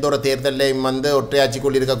நடைபெற்ற எந்த ஒரு தேர்தலையும்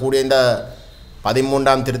ஒற்றையாட்சிக்குள் இருக்கக்கூடிய இந்த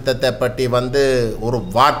 13ஆம் திருத்தத்தை பற்றி ஒரு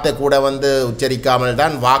வார்த்தை கூட உச்சரிக்காமல்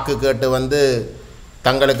தான் வாக்கு கேட்டு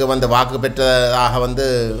தங்களுக்கு வாக்கு பெற்றதாக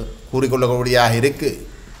கூறிக்கொள்ளக்கூடியதாக இருக்குது.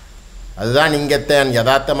 அதுதான் இங்கத்தான்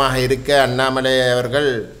யதார்த்தமாக இருக்க அண்ணாமலை அவர்கள்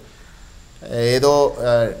ஏதோ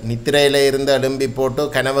நித்திரையில் இருந்து எழும்பி போட்டு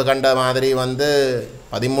கனவு கண்ட மாதிரி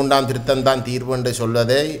 13ஆம் திருத்தம் தான் தீர்வு என்று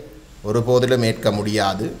சொல்வதை ஒருபோதிலும் ஏற்க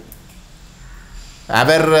முடியாது.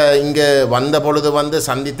 அவர் இங்கே வந்த பொழுது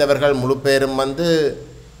சந்தித்தவர்கள் முழு பேரும்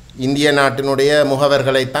இந்திய நாட்டினுடைய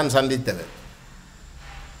முகவர்களைத்தான் சந்தித்தவர்.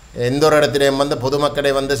 எந்த ஒரு இடத்திலையும் பொதுமக்களை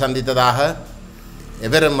சந்தித்ததாக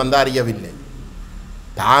எவரும் அறியவில்லை.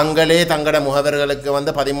 தாங்களே தங்களோட முகவர்களுக்கு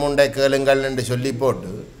 13 கேளுங்கள் என்று சொல்லி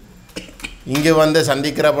போட்டு இங்கு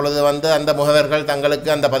சந்திக்கிற பொழுது அந்த முகவர்கள் தங்களுக்கு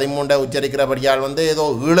அந்த 13 உச்சரிக்கிறபடியால் ஏதோ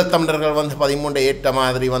ஈழத்தமிழர்கள் 13 ஏற்ற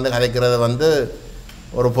மாதிரி கதைக்கிறது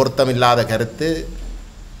ஒரு பொருத்தமில்லாத கருத்து.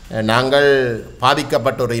 நாங்கள்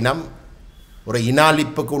பாதிக்கப்பட்ட ஒரு இனம், ஒரு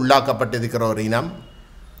இனாளிப்புக்கு உள்ளாக்கப்பட்டிருக்கிற ஒரு இனம்.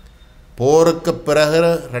 போருக்கு பிறகு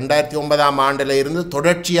 2009ஆம் ஆண்டில் இருந்து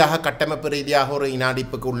தொடர்ச்சியாக கட்டமைப்பு ரீதியாக ஒரு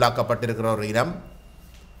இனாளிப்புக்கு உள்ளாக்கப்பட்டிருக்கிற ஒரு இனம்.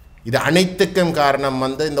 இது அனைத்துக்கும் காரணம்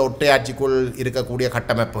இந்த ஒற்றையாட்சிக்குள் இருக்கக்கூடிய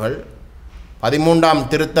கட்டமைப்புகள். 13ஆம்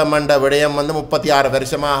திருத்தம் என்ற விடயம் 36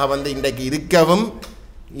 வருஷமாக இன்றைக்கு இருக்கவும்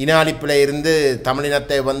இனாளிப்பில் இருந்து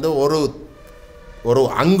தமிழினத்தை ஒரு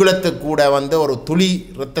அங்குலத்துக்கு கூட ஒரு துளி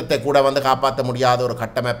இரத்தத்தை கூட காப்பாற்ற முடியாத ஒரு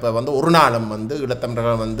கட்டமைப்பை ஒரு நாளும்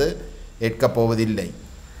ஈழத்தமிழர்கள் ஏற்கப் போவதில்லை.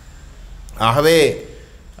 ஆகவே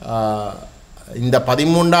இந்த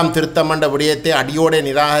 13ஆம் திருத்தம் என்ற விடயத்தை அடியோடு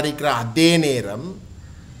நிராகரிக்கிற அதே நேரம்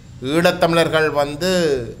ஈழத்தமிழர்கள்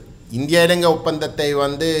இந்திய இலங்கை ஒப்பந்தத்தை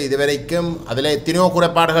இதுவரைக்கும் அதில் எத்தனையோ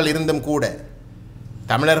குறைபாடுகள் இருந்தும் கூட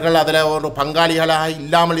தமிழர்கள் அதில் ஒரு பங்காளிகளாக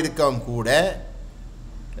இல்லாமல் இருக்கவும் கூட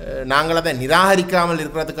நாங்கள் அதை நிராகரிக்காமல்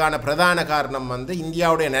இருக்கிறதுக்கான பிரதான காரணம்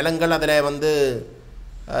இந்தியாவுடைய நிலங்கள் அதில்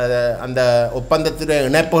அந்த ஒப்பந்தத்துடைய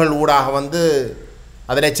இணைப்புகள் ஊடாக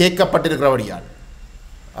அதில் சேர்க்கப்பட்டிருக்கிறபடியால்.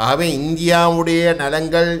 ஆகவே இந்தியாவுடைய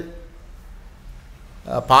நலங்கள்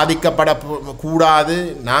பாதிக்கப்படக்கூடாது,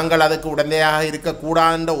 நாங்கள் அதுக்கு உடந்தையாக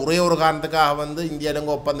இருக்கக்கூடாதுன்ற ஒரே ஒரு காரணத்துக்காக இந்திய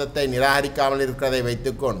இலங்கை ஒப்பந்தத்தை நிராகரிக்காமல் இருக்கிறதை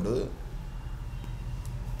வைத்துக்கொண்டு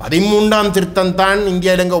 13ஆம் திருத்தம் தான்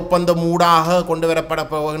இந்திய இலங்கை ஒப்பந்தம் ஊடாக கொண்டு வரப்பட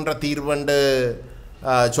போகின்ற தீர்வு என்று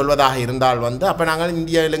சொல்வதாக இருந்தால் அப்போ நாங்கள்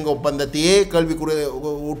இந்திய இலங்கை ஒப்பந்தத்தையே கேள்விக்குறி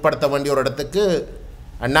உட்படுத்த வேண்டிய ஒரு இடத்துக்கு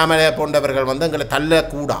அண்ணாமலை போன்றவர்கள் எங்களை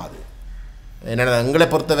தள்ளக்கூடாது. ஏன்னா எங்களை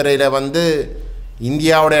பொறுத்தவரையில்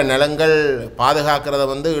இந்தியாவுடைய நிலங்கள் பாதுகாக்கிறத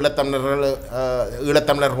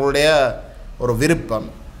ஈழத்தமிழர்களுடைய ஒரு விருப்பம்.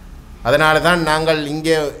 அதனால தான் நாங்கள்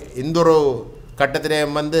இங்கே எந்த ஒரு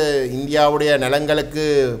கட்டத்திலேயும் இந்தியாவுடைய நலன்களுக்கு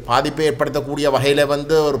பாதிப்பை ஏற்படுத்தக்கூடிய வகையில்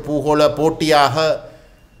ஒரு பூகோள போட்டியாக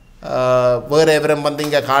வேறு எவரும்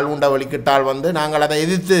இங்கே கால் உண்ட வெளிக்கிட்டால் நாங்கள் அதை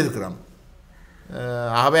எதிர்த்து இருக்கிறோம்.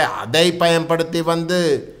 ஆகவே அதை பயன்படுத்தி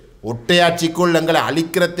ஒற்றையாட்சிக்குள் எங்களை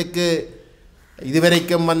அழிக்கிறதுக்கு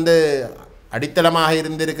இதுவரைக்கும் அடித்தளமாக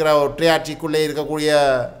இருந்திருக்கிற ஒற்றையாட்சிக்குள்ளே இருக்கக்கூடிய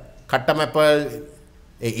கட்டமைப்பை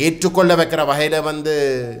ஏற்றுக்கொள்ள வைக்கிற வகையில்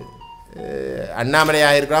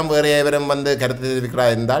அண்ணாமலையாக இருக்கலாம், வேறு எவரும் கருத்து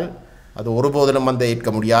தெரிவிக்கிறார் இருந்தால் அது ஒருபோதிலும் ஏற்க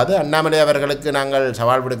முடியாது. அண்ணாமலை அவர்களுக்கு நாங்கள்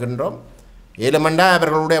சவால் விடுக்கின்றோம். ஏழுமண்டா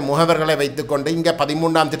அவர்களுடைய முகவர்களை வைத்துக்கொண்டு இங்கே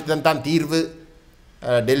 13ஆம் திருத்தம் தான் தீர்வு,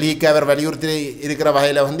 டெல்லிக்கு அவர் வலியுறுத்தி இருக்கிற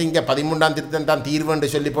வகையில் இங்கே 13ஆம் திருத்தம் தான் தீர்வு என்று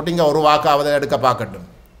சொல்லி போட்டு இங்கே ஒரு வாக்காவது எடுக்க பார்க்கட்டும்.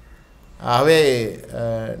 ஆகவே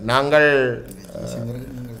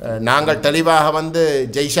நாங்கள் தெளிவாக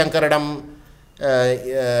ஜெய்சங்கரிடம்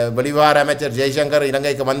வெளிவார அமைச்சர் ஜெய்சங்கர்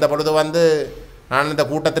இலங்கைக்கு வந்த பொழுது நான் இந்த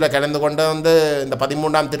கூட்டத்தில் கலந்து கொண்டு இந்த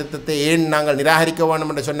 13ஆம் திருத்தத்தை ஏன் நாங்கள் நிராகரிக்க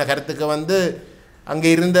வேண்டும் என்று சொன்ன கருத்துக்கு அங்கே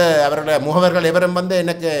இருந்த அவர்களுடைய முகவர்கள் எவரும்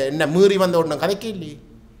எனக்கு என்ன மீறி ஒன்றும் கதைக்க இல்லையே,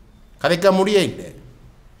 கதைக்க முடிய இல்லை.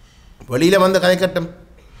 வெளியில் கதைக்கட்டும்,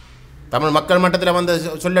 தமிழ் மக்கள்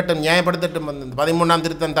மட்டத்தில் சொல்லட்டும், நியாயப்படுத்தட்டும். இந்த 13ஆம்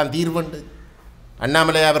திருத்தம் தான் தீர்வுண்டு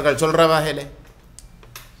அண்ணாமலை அவர்கள் சொல்கிற வகையில்.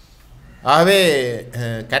 ஆகவே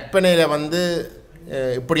கற்பனையில்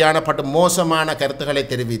இப்படியான மோசமான கருத்துக்களை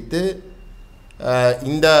தெரிவித்து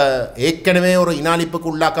இந்த ஏற்கனவே ஒரு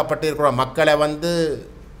இனாளிப்புக்கு உள்ளாக்கப்பட்டிருக்கிற மக்களை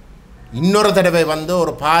இன்னொரு தடவை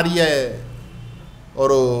ஒரு பாரிய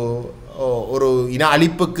ஒரு இன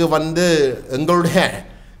அழிப்புக்கு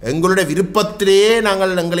எங்களுடைய விருப்பத்திலேயே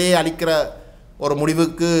நாங்கள் எங்களையே அழிக்கிற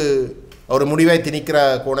ஒரு முடிவை திணிக்கிற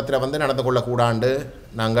கோணத்தில் நடந்து கொள்ளக்கூடாண்டு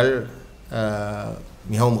நாங்கள்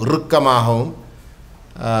மிகவும் இறுக்கமாகவும்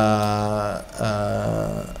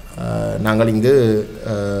நாங்கள் இங்கு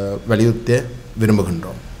வலியுறுத்த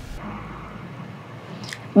விரும்புகின்றோம்.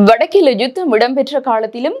 வடக்கில் யுத்தம் இடம்பெற்ற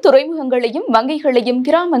காலத்திலும் துறைமுகங்களையும் வங்கிகளையும்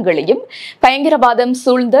கிராமங்களையும் பயங்கரவாதம்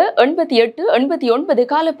சூழ்ந்த 88, 89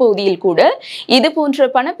 காலப்பகுதியில் கூட இதுபோன்ற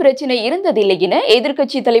பணப்பிரச்சினை இருந்ததில்லை என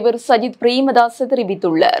எதிர்க்கட்சித் தலைவர் சஜித் பிரேமதாச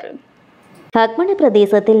தெரிவித்துள்ளார். ஹக்மன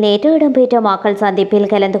பிரதேசத்தில் நேற்று இடம்பெற்ற மக்கள் சந்திப்பில்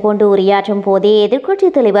கலந்து கொண்டு உரையாற்றும் போதே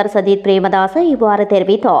எதிர்க்கட்சித் தலைவர் சஜித் பிரேமதாச இவ்வாறு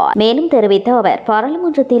தெரிவித்தார். மேலும் தெரிவித்த அவர்,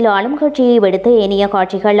 பாராளுமன்றத்தில் ஆளும் கட்சியை விடுத்து ஏனைய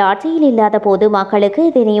கட்சிகள் ஆட்சியில் இல்லாத போது மக்களுக்கு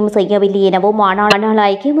எதனையும் செய்யவில்லை எனவும், ஆனால்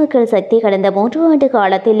ஐக்கிய மக்கள் சக்தி கடந்த 3 ஆண்டு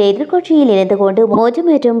காலத்தில் எதிர்க்கட்சியில் இருந்து கொண்டு மோஜு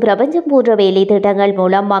மற்றும் பிரபஞ்சம் போன்ற வேலை திட்டங்கள்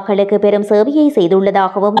மூலம் மக்களுக்கு பெரும் சேவையை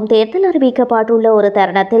செய்துள்ளதாகவும், தேர்தல் அறிவிக்கப்பட்டுள்ள ஒரு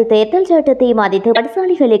தருணத்தில் தேர்தல் சட்டத்தை மதித்து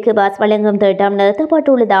பாடசாலைகளுக்கு பஸ் வழங்கும் திட்டம்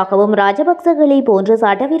நிறுத்தப்பட்டுள்ளதாகவும், ராஜபக்ச போன்று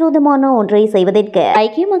சட்டவிரோதமான ஒன்றை செய்வதற்கு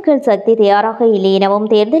ஐக்கிய மக்கள் சக்தி தயாராக இல்லை எனவும்,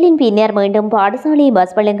 தேர்தலின் பின்னர் மீண்டும் பாடசாலை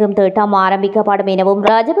பஸ் வழங்கும் திட்டம் ஆரம்பிக்கப்படும் எனவும்,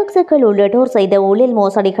 ராஜபக்சக்கள் உள்ளிட்டோர் செய்த ஊழல்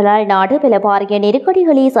மோசடிகளால் நாடு பல பாரிய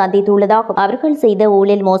நெருக்கடிகளை சந்தித்துள்ளதாகவும், அவர்கள் செய்த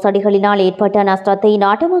ஊழல் மோசடிகளினால் ஏற்பட்ட நஷ்டத்தை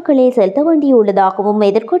நாட்டு மக்களே செலுத்த வேண்டியுள்ளதாகவும்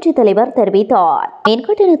எதிர்க்கட்சித் தலைவர் தெரிவித்தார்.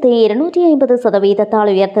 மின்கட்டணத்தை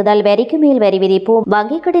 250% உயர்த்துதல், வரிக்கு மேல் வரி விதிப்பு,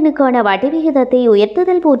 வங்கிக் கடனுக்கான வட்டி விகிதத்தை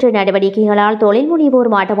உயர்த்துதல் போன்ற நடவடிக்கைகளால் தொழில்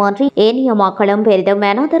முனைவோர் மாட்டமாற்றி ஏனைய மக்களும் பெரிதும்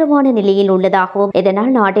அனாதரவான நிலையில் உள்ளதாகவும்,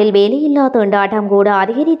 இதனால் நாட்டில் வேலையில்லா திண்டாட்டம் கூட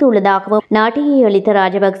அதிகரித்துள்ளதாகவும், நாட்டையே அளித்த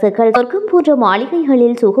ராஜபக்சக்கள் சொர்க்கம் போன்ற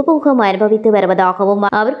மாளிகைகளில் சுகபோகம் அனுபவித்து வருவதாகவும்,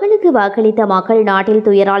 அவர்களுக்கு வாக்களித்த மக்கள் நாட்டில்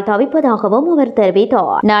துயரால் தவிப்பதாகவும் அவர்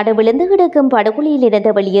தெரிவித்தார். நாடு விழுந்து கிடக்கும் படுகொலையில்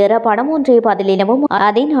இருந்து வெளியேற பணம் ஒன்றே பதில் எனவும்,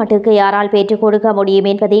 அதை நாட்டுக்கு யாரால் பெற்றுக் கொடுக்க முடியும்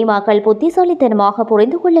என்பதை மக்கள் புத்திசாலித்தனமாக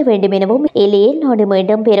புரிந்து கொள்ள வேண்டும் எனவும், இல்லையேல் நாடு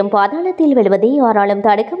மீண்டும் பெரும் பாதாளத்தில் விழுவதை யாராலும்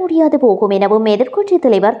தடுக்க முடியாது போகும் எனவும் எதிர்க்கட்சித்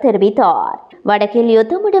தலைவர் தெரிவித்தார். வடக்கில்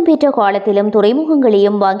யுத்தம் இடம்பெற்ற காலத்திலும்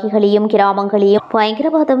துறைமுகங்களையும் வங்கிகளையும் கிராமங்களையும்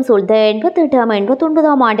பயங்கரவாதம் சூழ்ந்த 88,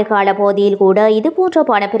 89 ஆண்டு கால பகுதியில் கூட இதுபோன்ற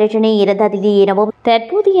பணப்பிரச்சினை இருந்ததில்லை எனவும்,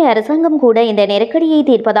 தற்போதைய அரசாங்கம் கூட இந்த நெருக்கடியை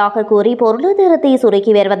தீர்ப்பதாக கூறி பொருளாதாரத்தை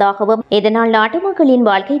சுருக்கி வருவதாகவும், இதனால் நாட்டு மக்களின்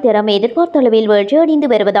வாழ்க்கை தரம் எதிர்பார்த்த அளவில் வீழ்ச்சியடைந்து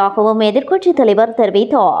வருவதாகவும் எதிர்க்கட்சித் தலைவர்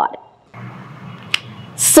தெரிவித்தார்.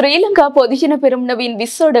 ஸ்ரீலங்கா பொதுஜன பெரமுனவின்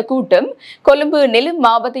விசேட கூட்டம் கொழும்பு நெலும்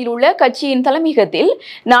மாவட்டத்தில் உள்ள கட்சியின் தலைமையகத்தில்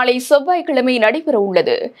நாளை செவ்வாய்க்கிழமை நடைபெற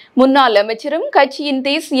உள்ளது. முன்னாள் அமைச்சரும் கட்சியின்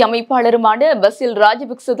தேசிய அமைப்பாளருமான பசில்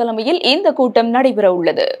ராஜபக்ச தலைமையில் இந்த கூட்டம் நடைபெற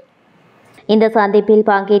உள்ளது. இந்த சந்திப்பில்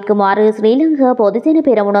பங்கேற்குமாறு ஸ்ரீலங்கா பொதுஜன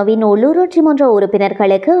பெரமுனவின் உள்ளூராட்சி மன்ற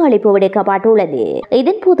உறுப்பினர்களுக்கு அழைப்பு விடுக்கப்பட்டுள்ளது.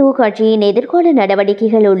 இதன்போது கட்சியின் எதிர்கால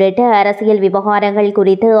நடவடிக்கைகள் உள்ளிட்ட அரசியல் விவகாரங்கள்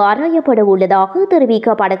குறித்து ஆராயப்பட உள்ளதாக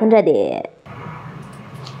தெரிவிக்கப்படுகின்றது.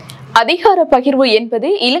 அதிகார பகிர்வு என்பது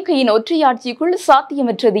இலங்கையின் ஒற்றையாட்சிக்குள்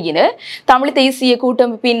சாத்தியமற்றது என தமிழ் தேசிய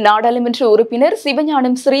கூட்டமைப்பின் நாடாளுமன்ற உறுப்பினர்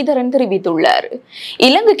சிவஞானம் ஸ்ரீதரன் தெரிவித்துள்ளார்.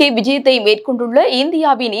 இலங்கைக்கு விஜயத்தை மேற்கொண்டுள்ள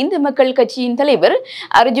இந்தியாவின் இந்து மக்கள் கட்சியின் தலைவர்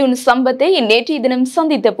அர்ஜுன் சம்பத்தை நேற்றைய தினம்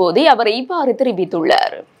சந்தித்த போதே அவர் இவ்வாறு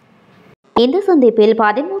தெரிவித்துள்ளார். இந்த சந்திப்பில்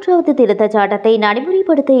 13வது திருத்தச் சட்டத்தை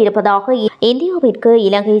நடைமுறைப்படுத்த இருப்பதாக இந்தியாவிற்கு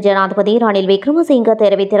இலங்கை ஜனாதிபதி ரணில் விக்ரமசிங்க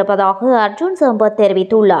தெரிவித்திருப்பதாக அர்ஜுன் சம்பத்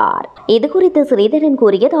தெரிவித்துள்ளார். இதுகுறித்து ஸ்ரீதரன்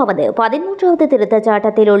கூறியதாவது, 13வது திருத்தச்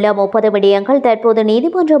சட்டத்தில் உள்ள 30 விடயங்கள் தற்போது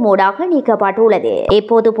நீதிமன்றம் ஊடாக நீக்கப்பட்டுள்ளது.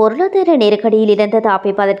 இப்போது பொருளாதார நெருக்கடியில் இருந்து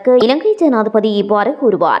தப்பிப்பதற்கு இலங்கை ஜனாதிபதி இவ்வாறு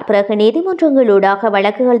கூறுவார். பிறகு நீதிமன்றங்களூடாக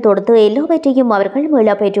வழக்குகள் தொடுத்து எல்லாவற்றையும் அவர்கள்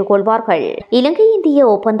மீள பெற்றுக் கொள்வார்கள். இலங்கை இந்திய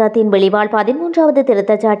ஒப்பந்தத்தின் விளைவால் 13வது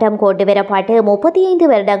திருத்தச் சட்டம் கொண்டுவர 35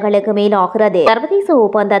 வருடங்களுக்கு மேல் ஆகிறது. சர்வதேச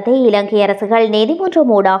ஒப்பந்தத்தை இலங்கை அரசுகள்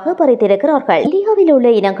நீதிமன்றம் ஊடாக பறித்திருக்கிறார்கள். இந்தியாவில் உள்ள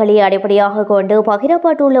இனங்களை அடிப்படையாக கொண்டு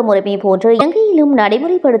பகிரப்பட்டுள்ள முறைமை போன்று இலங்கையிலும்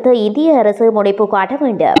நடைமுறைப்படுத்த இந்திய அரசு முனைப்பு காட்ட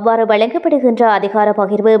வேண்டும். அவ்வாறு வழங்கப்படுகின்ற அதிகார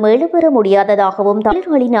பகிர்வு மீளப் பெற முடியாததாகவும்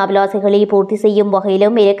தமிழர்களின் அபிலாசைகளை பூர்த்தி செய்யும்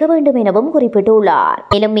வகையிலும் இருக்க வேண்டும் எனவும் குறிப்பிட்டுள்ளார்.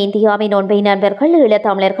 மேலும் இந்தியாவின் உண்மை நண்பர்கள்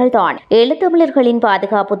ஈழத்தமிழர்கள் தான். ஈழத்தமிழர்களின்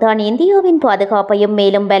பாதுகாப்பு தான் இந்தியாவின் பாதுகாப்பையும்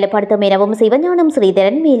மேலும் பலப்படுத்தும் எனவும் சிவஞானம்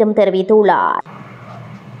ஸ்ரீதரன் மேலும் தெரிவித்துள்ளார்.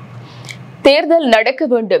 தேர்தல் நடக்க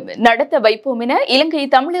வேண்டும், நடத்த வைப்போம் என இலங்கை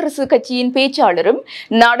தமிழரசு கட்சியின் பேச்சாளரும்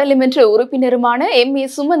நாடாளுமன்ற உறுப்பினருமான MA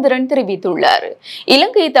சுமந்திரன் தெரிவித்துள்ளார்.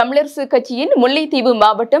 இலங்கை தமிழரசு கட்சியின் முல்லைத்தீவு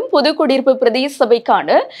மாவட்டம் புதுக்குடியிருப்பு பிரதேச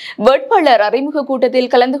சபைக்கான வேட்பாளர் அறிமுக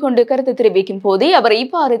கூட்டத்தில் கலந்து கொண்டு கருத்து தெரிவிக்கும் போதே அவர்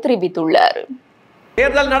இவ்வாறு தெரிவித்துள்ளார்.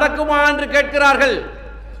 தேர்தல் நடக்குமா என்று கேட்கிறார்கள்.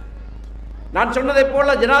 நான் சொன்னதை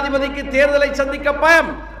போல ஜனாதிபதிக்கு தேர்தலை சந்திக்க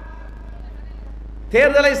பயம்.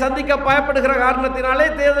 தேர்தலை சந்திக்க பயப்படுகிற காரணத்தினாலே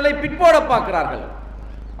தேர்தலை பிற்போட பார்க்கிறார்கள்.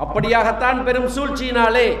 அப்படியாகத்தான் பெரும்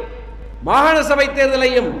சூழ்ச்சியினாலே மாகாண சபை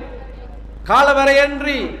தேர்தலையும்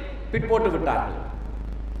காலவரையின்றி பிற்போட்டு விட்டார்கள்.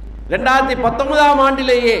 2019ஆம்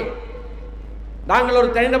ஆண்டிலேயே நாங்கள் ஒரு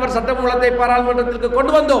தனிநபர் சட்டமூலத்தை பாராளுமன்றத்திற்கு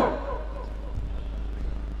கொண்டு வந்தோம்.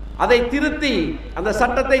 அதை திருத்தி, அந்த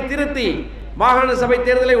சட்டத்தை திருத்தி மாகாண சபை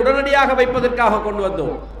தேர்தலை உடனடியாக வைப்பதற்காக கொண்டு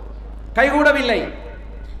வந்தோம். கைகூடவில்லை.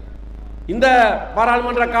 இந்த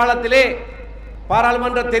பாராளுமன்ற காலத்திலே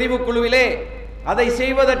பாராளுமன்ற தெரிவுக்குழுவிலே அதை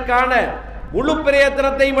செய்வதற்கான முழு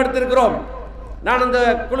பிரயத்தனத்தையும் எடுத்திருக்கிறோம். நான் அந்த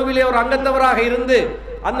குழுவிலே ஒரு அங்கத்தவராக இருந்து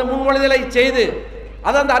அந்த முன்மொழிதலை செய்து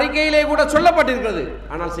அது அந்த அறிக்கையிலே கூட சொல்லப்பட்டிருக்கிறது.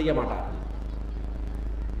 ஆனால் செய்ய மாட்டார்கள்.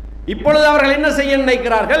 இப்பொழுது அவர்கள் என்ன செய்ய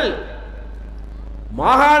நினைக்கிறார்கள்?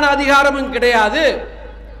 மாகாண அதிகாரமும் கிடையாது,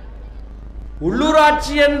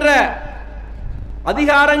 உள்ளூராட்சி என்ற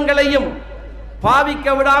அதிகாரங்களையும்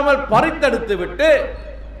பாவிக்க விடாமல் பறித்தெடுத்து விட்டு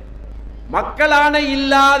மக்களான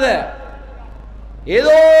இல்லாத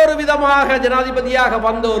ஏதோ ஒரு விதமாக ஜனாதிபதியாக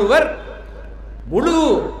வந்த ஒருவர் முழு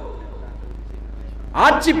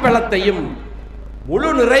ஆட்சி பலத்தையும் முழு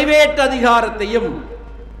நிறைவேற்று அதிகாரத்தையும்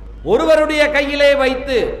ஒருவருடைய கையிலே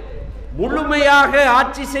வைத்து முழுமையாக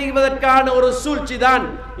ஆட்சி செய்வதற்கான ஒரு சூழ்ச்சி தான்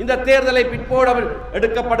இந்த தேர்தலை பிற்போட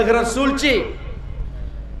எடுக்கப்படுகிற சூழ்ச்சி.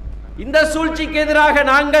 இந்த சூழ்ச்சிக்கு எதிராக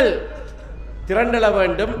நாங்கள் திரண்டெழ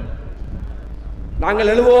வேண்டும். நாங்கள்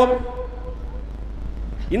எழுவோம்.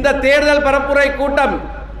 இந்த தேர்தல் பரப்புரை கூட்டம்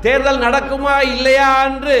தேர்தல் நடக்குமா இல்லையா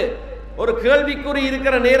என்று ஒரு கேள்விக்குறி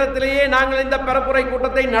இருக்கிற நேரத்திலேயே நாங்கள் இந்த பரப்புரை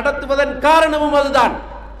கூட்டத்தை நடத்துவதன் காரணமும் அதுதான்.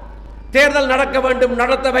 தேர்தல் நடக்க வேண்டும்,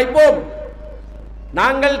 நடத்த வைப்போம்.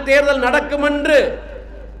 நாங்கள் தேர்தல் நடக்கும் என்று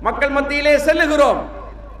மக்கள் மத்தியிலே செல்லுகிறோம்.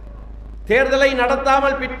 தேர்தலை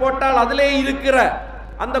நடத்தாமல் பிற்போட்டால் அதிலே இருக்கிற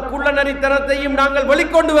அந்த குள்ளநரித்தனத்தையும் நாங்கள்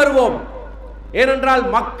வெளிக்கொண்டு வருவோம். ஏனென்றால்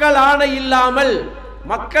மக்கள் ஆணை இல்லாமல்,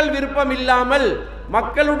 மக்கள் விருப்பம் இல்லாமல்,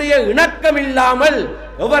 மக்களுடைய இணக்கம் இல்லாமல்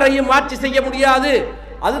எவரையும் ஆட்சி செய்ய முடியாது.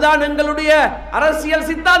 அதுதான் எங்களுடைய அரசியல்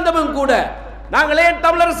சித்தாந்தமும் கூட. நாங்களே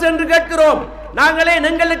தமிழரசு என்று கேட்கிறோம். நாங்களே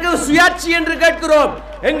எங்களுக்கு சுயாட்சி என்று கேட்கிறோம்.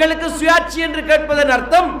 எங்களுக்கு சுயாட்சி என்று கேட்பதன்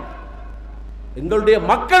அர்த்தம் எங்களுடைய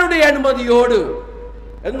மக்களுடைய அனுமதியோடு,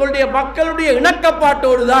 எங்களுடைய மக்களுடைய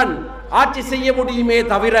இணக்கப்பாட்டோடு தான் ஆட்சி செய்ய முடியுமே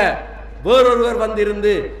தவிர வேறொருவர்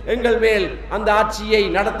வந்திருந்து எங்கள் மேல் அந்த ஆட்சியை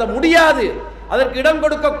நடத்த முடியாது. அதற்கு இடம்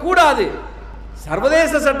கொடுக்க கூடாது.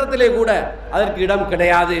 சர்வதேச சட்டத்திலே கூட அதற்கு இடம்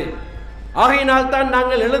கிடையாது. ஆகையினால் தான்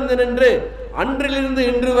நாங்கள் எழுந்து நின்று அன்றிலிருந்து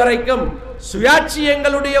இன்று வரைக்கும் சுயாட்சி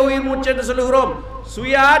எங்களுடைய உயிர் மூச்சு என்று சொல்லுகிறோம்.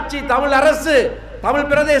 சுயாட்சி தமிழ் அரசு, தமிழ்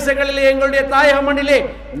பிரதேசங்களிலே, எங்களுடைய தாயக மண்ணிலே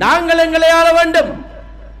நாங்கள் எங்களை ஆள வேண்டும்.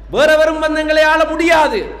 வேறவரும் வந்து எங்களை ஆள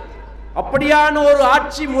முடியாது. அப்படியான ஒரு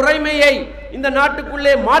ஆட்சி முறைமையை இந்த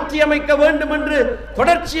நாட்டுக்குள்ளே மாற்றி அமைக்க வேண்டும் என்று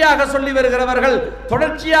தொடர்ச்சியாக சொல்லி வருகிறவர்கள்,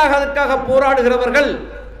 தொடர்ச்சியாக அதற்காக போராடுகிறவர்கள்.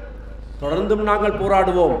 தொடர்ந்தும் நாங்கள்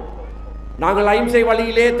போராடுவோம். நாங்கள் அஹிம்சை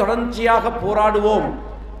வழியிலே தொடர்ச்சியாக போராடுவோம்.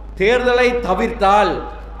 தேர்தலை தவிர்த்தால்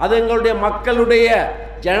அது எங்களுடைய மக்களுடைய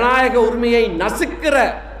ஜனநாயக உரிமையை நசுக்கிற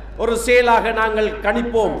ஒரு செயலாக நாங்கள்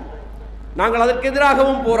கணிப்போம். நாங்கள் அதற்கு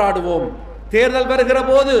எதிராகவும் போராடுவோம். தேர்தல் வருகிற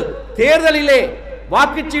போது தேர்தலிலே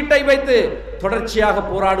வாக்குச்சீட்டை வைத்து தொடர்ச்சியாக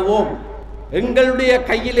போராடுவோம். எங்களுடைய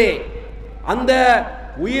கையிலே அந்த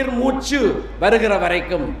உயிர் மூச்சு வருகிற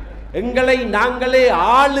வரைக்கும் எங்களை நாங்களே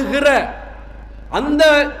ஆளுகிற அந்த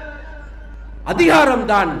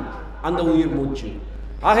அதிகாரம்தான் அந்த உயிர் மூச்சு.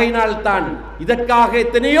 ஆகையினால் தான் இதற்காக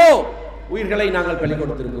எத்தனையோ உயிர்களை நாங்கள் பலி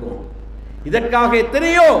கொடுத்திருக்கிறோம். இதற்காக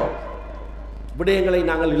எத்தனையோ விடயங்களை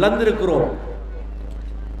நாங்கள் இழந்திருக்கிறோம்.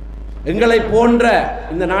 எங்களை போன்ற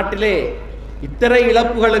இந்த நாட்டிலே இத்தனை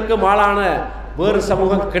இழப்புகளுக்கு ஆளான வேறு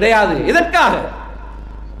சமூகம் கிடையாது. எதற்காக?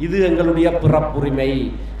 இது எங்களுடைய பிறப்புரிமை.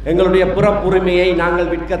 எங்களுடைய பிறப்புரிமையை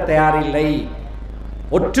நாங்கள் விற்க தயாரில்லை.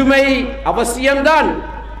 ஒற்றுமை அவசியம்தான்,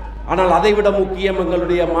 ஆனால் அதைவிட முக்கியம்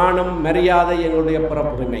எங்களுடைய மானம், மரியாதை, எங்களுடைய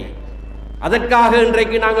பிறப்புரிமை. அதற்காக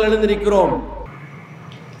இன்றைக்கு நாங்கள் எழுந்திருக்கிறோம்.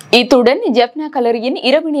 இத்துடன் ஜப்னா கலரியின்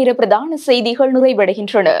இரவு நேர பிரதான செய்திகள்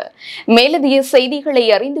நிறைவடைகின்றன. மேலதிக செய்திகளை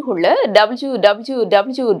அறிந்து கொள்ள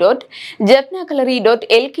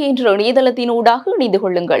www.japnakalari.lk என்ற இணையதளத்தினூடாக இணைந்து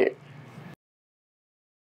கொள்ளுங்கள்.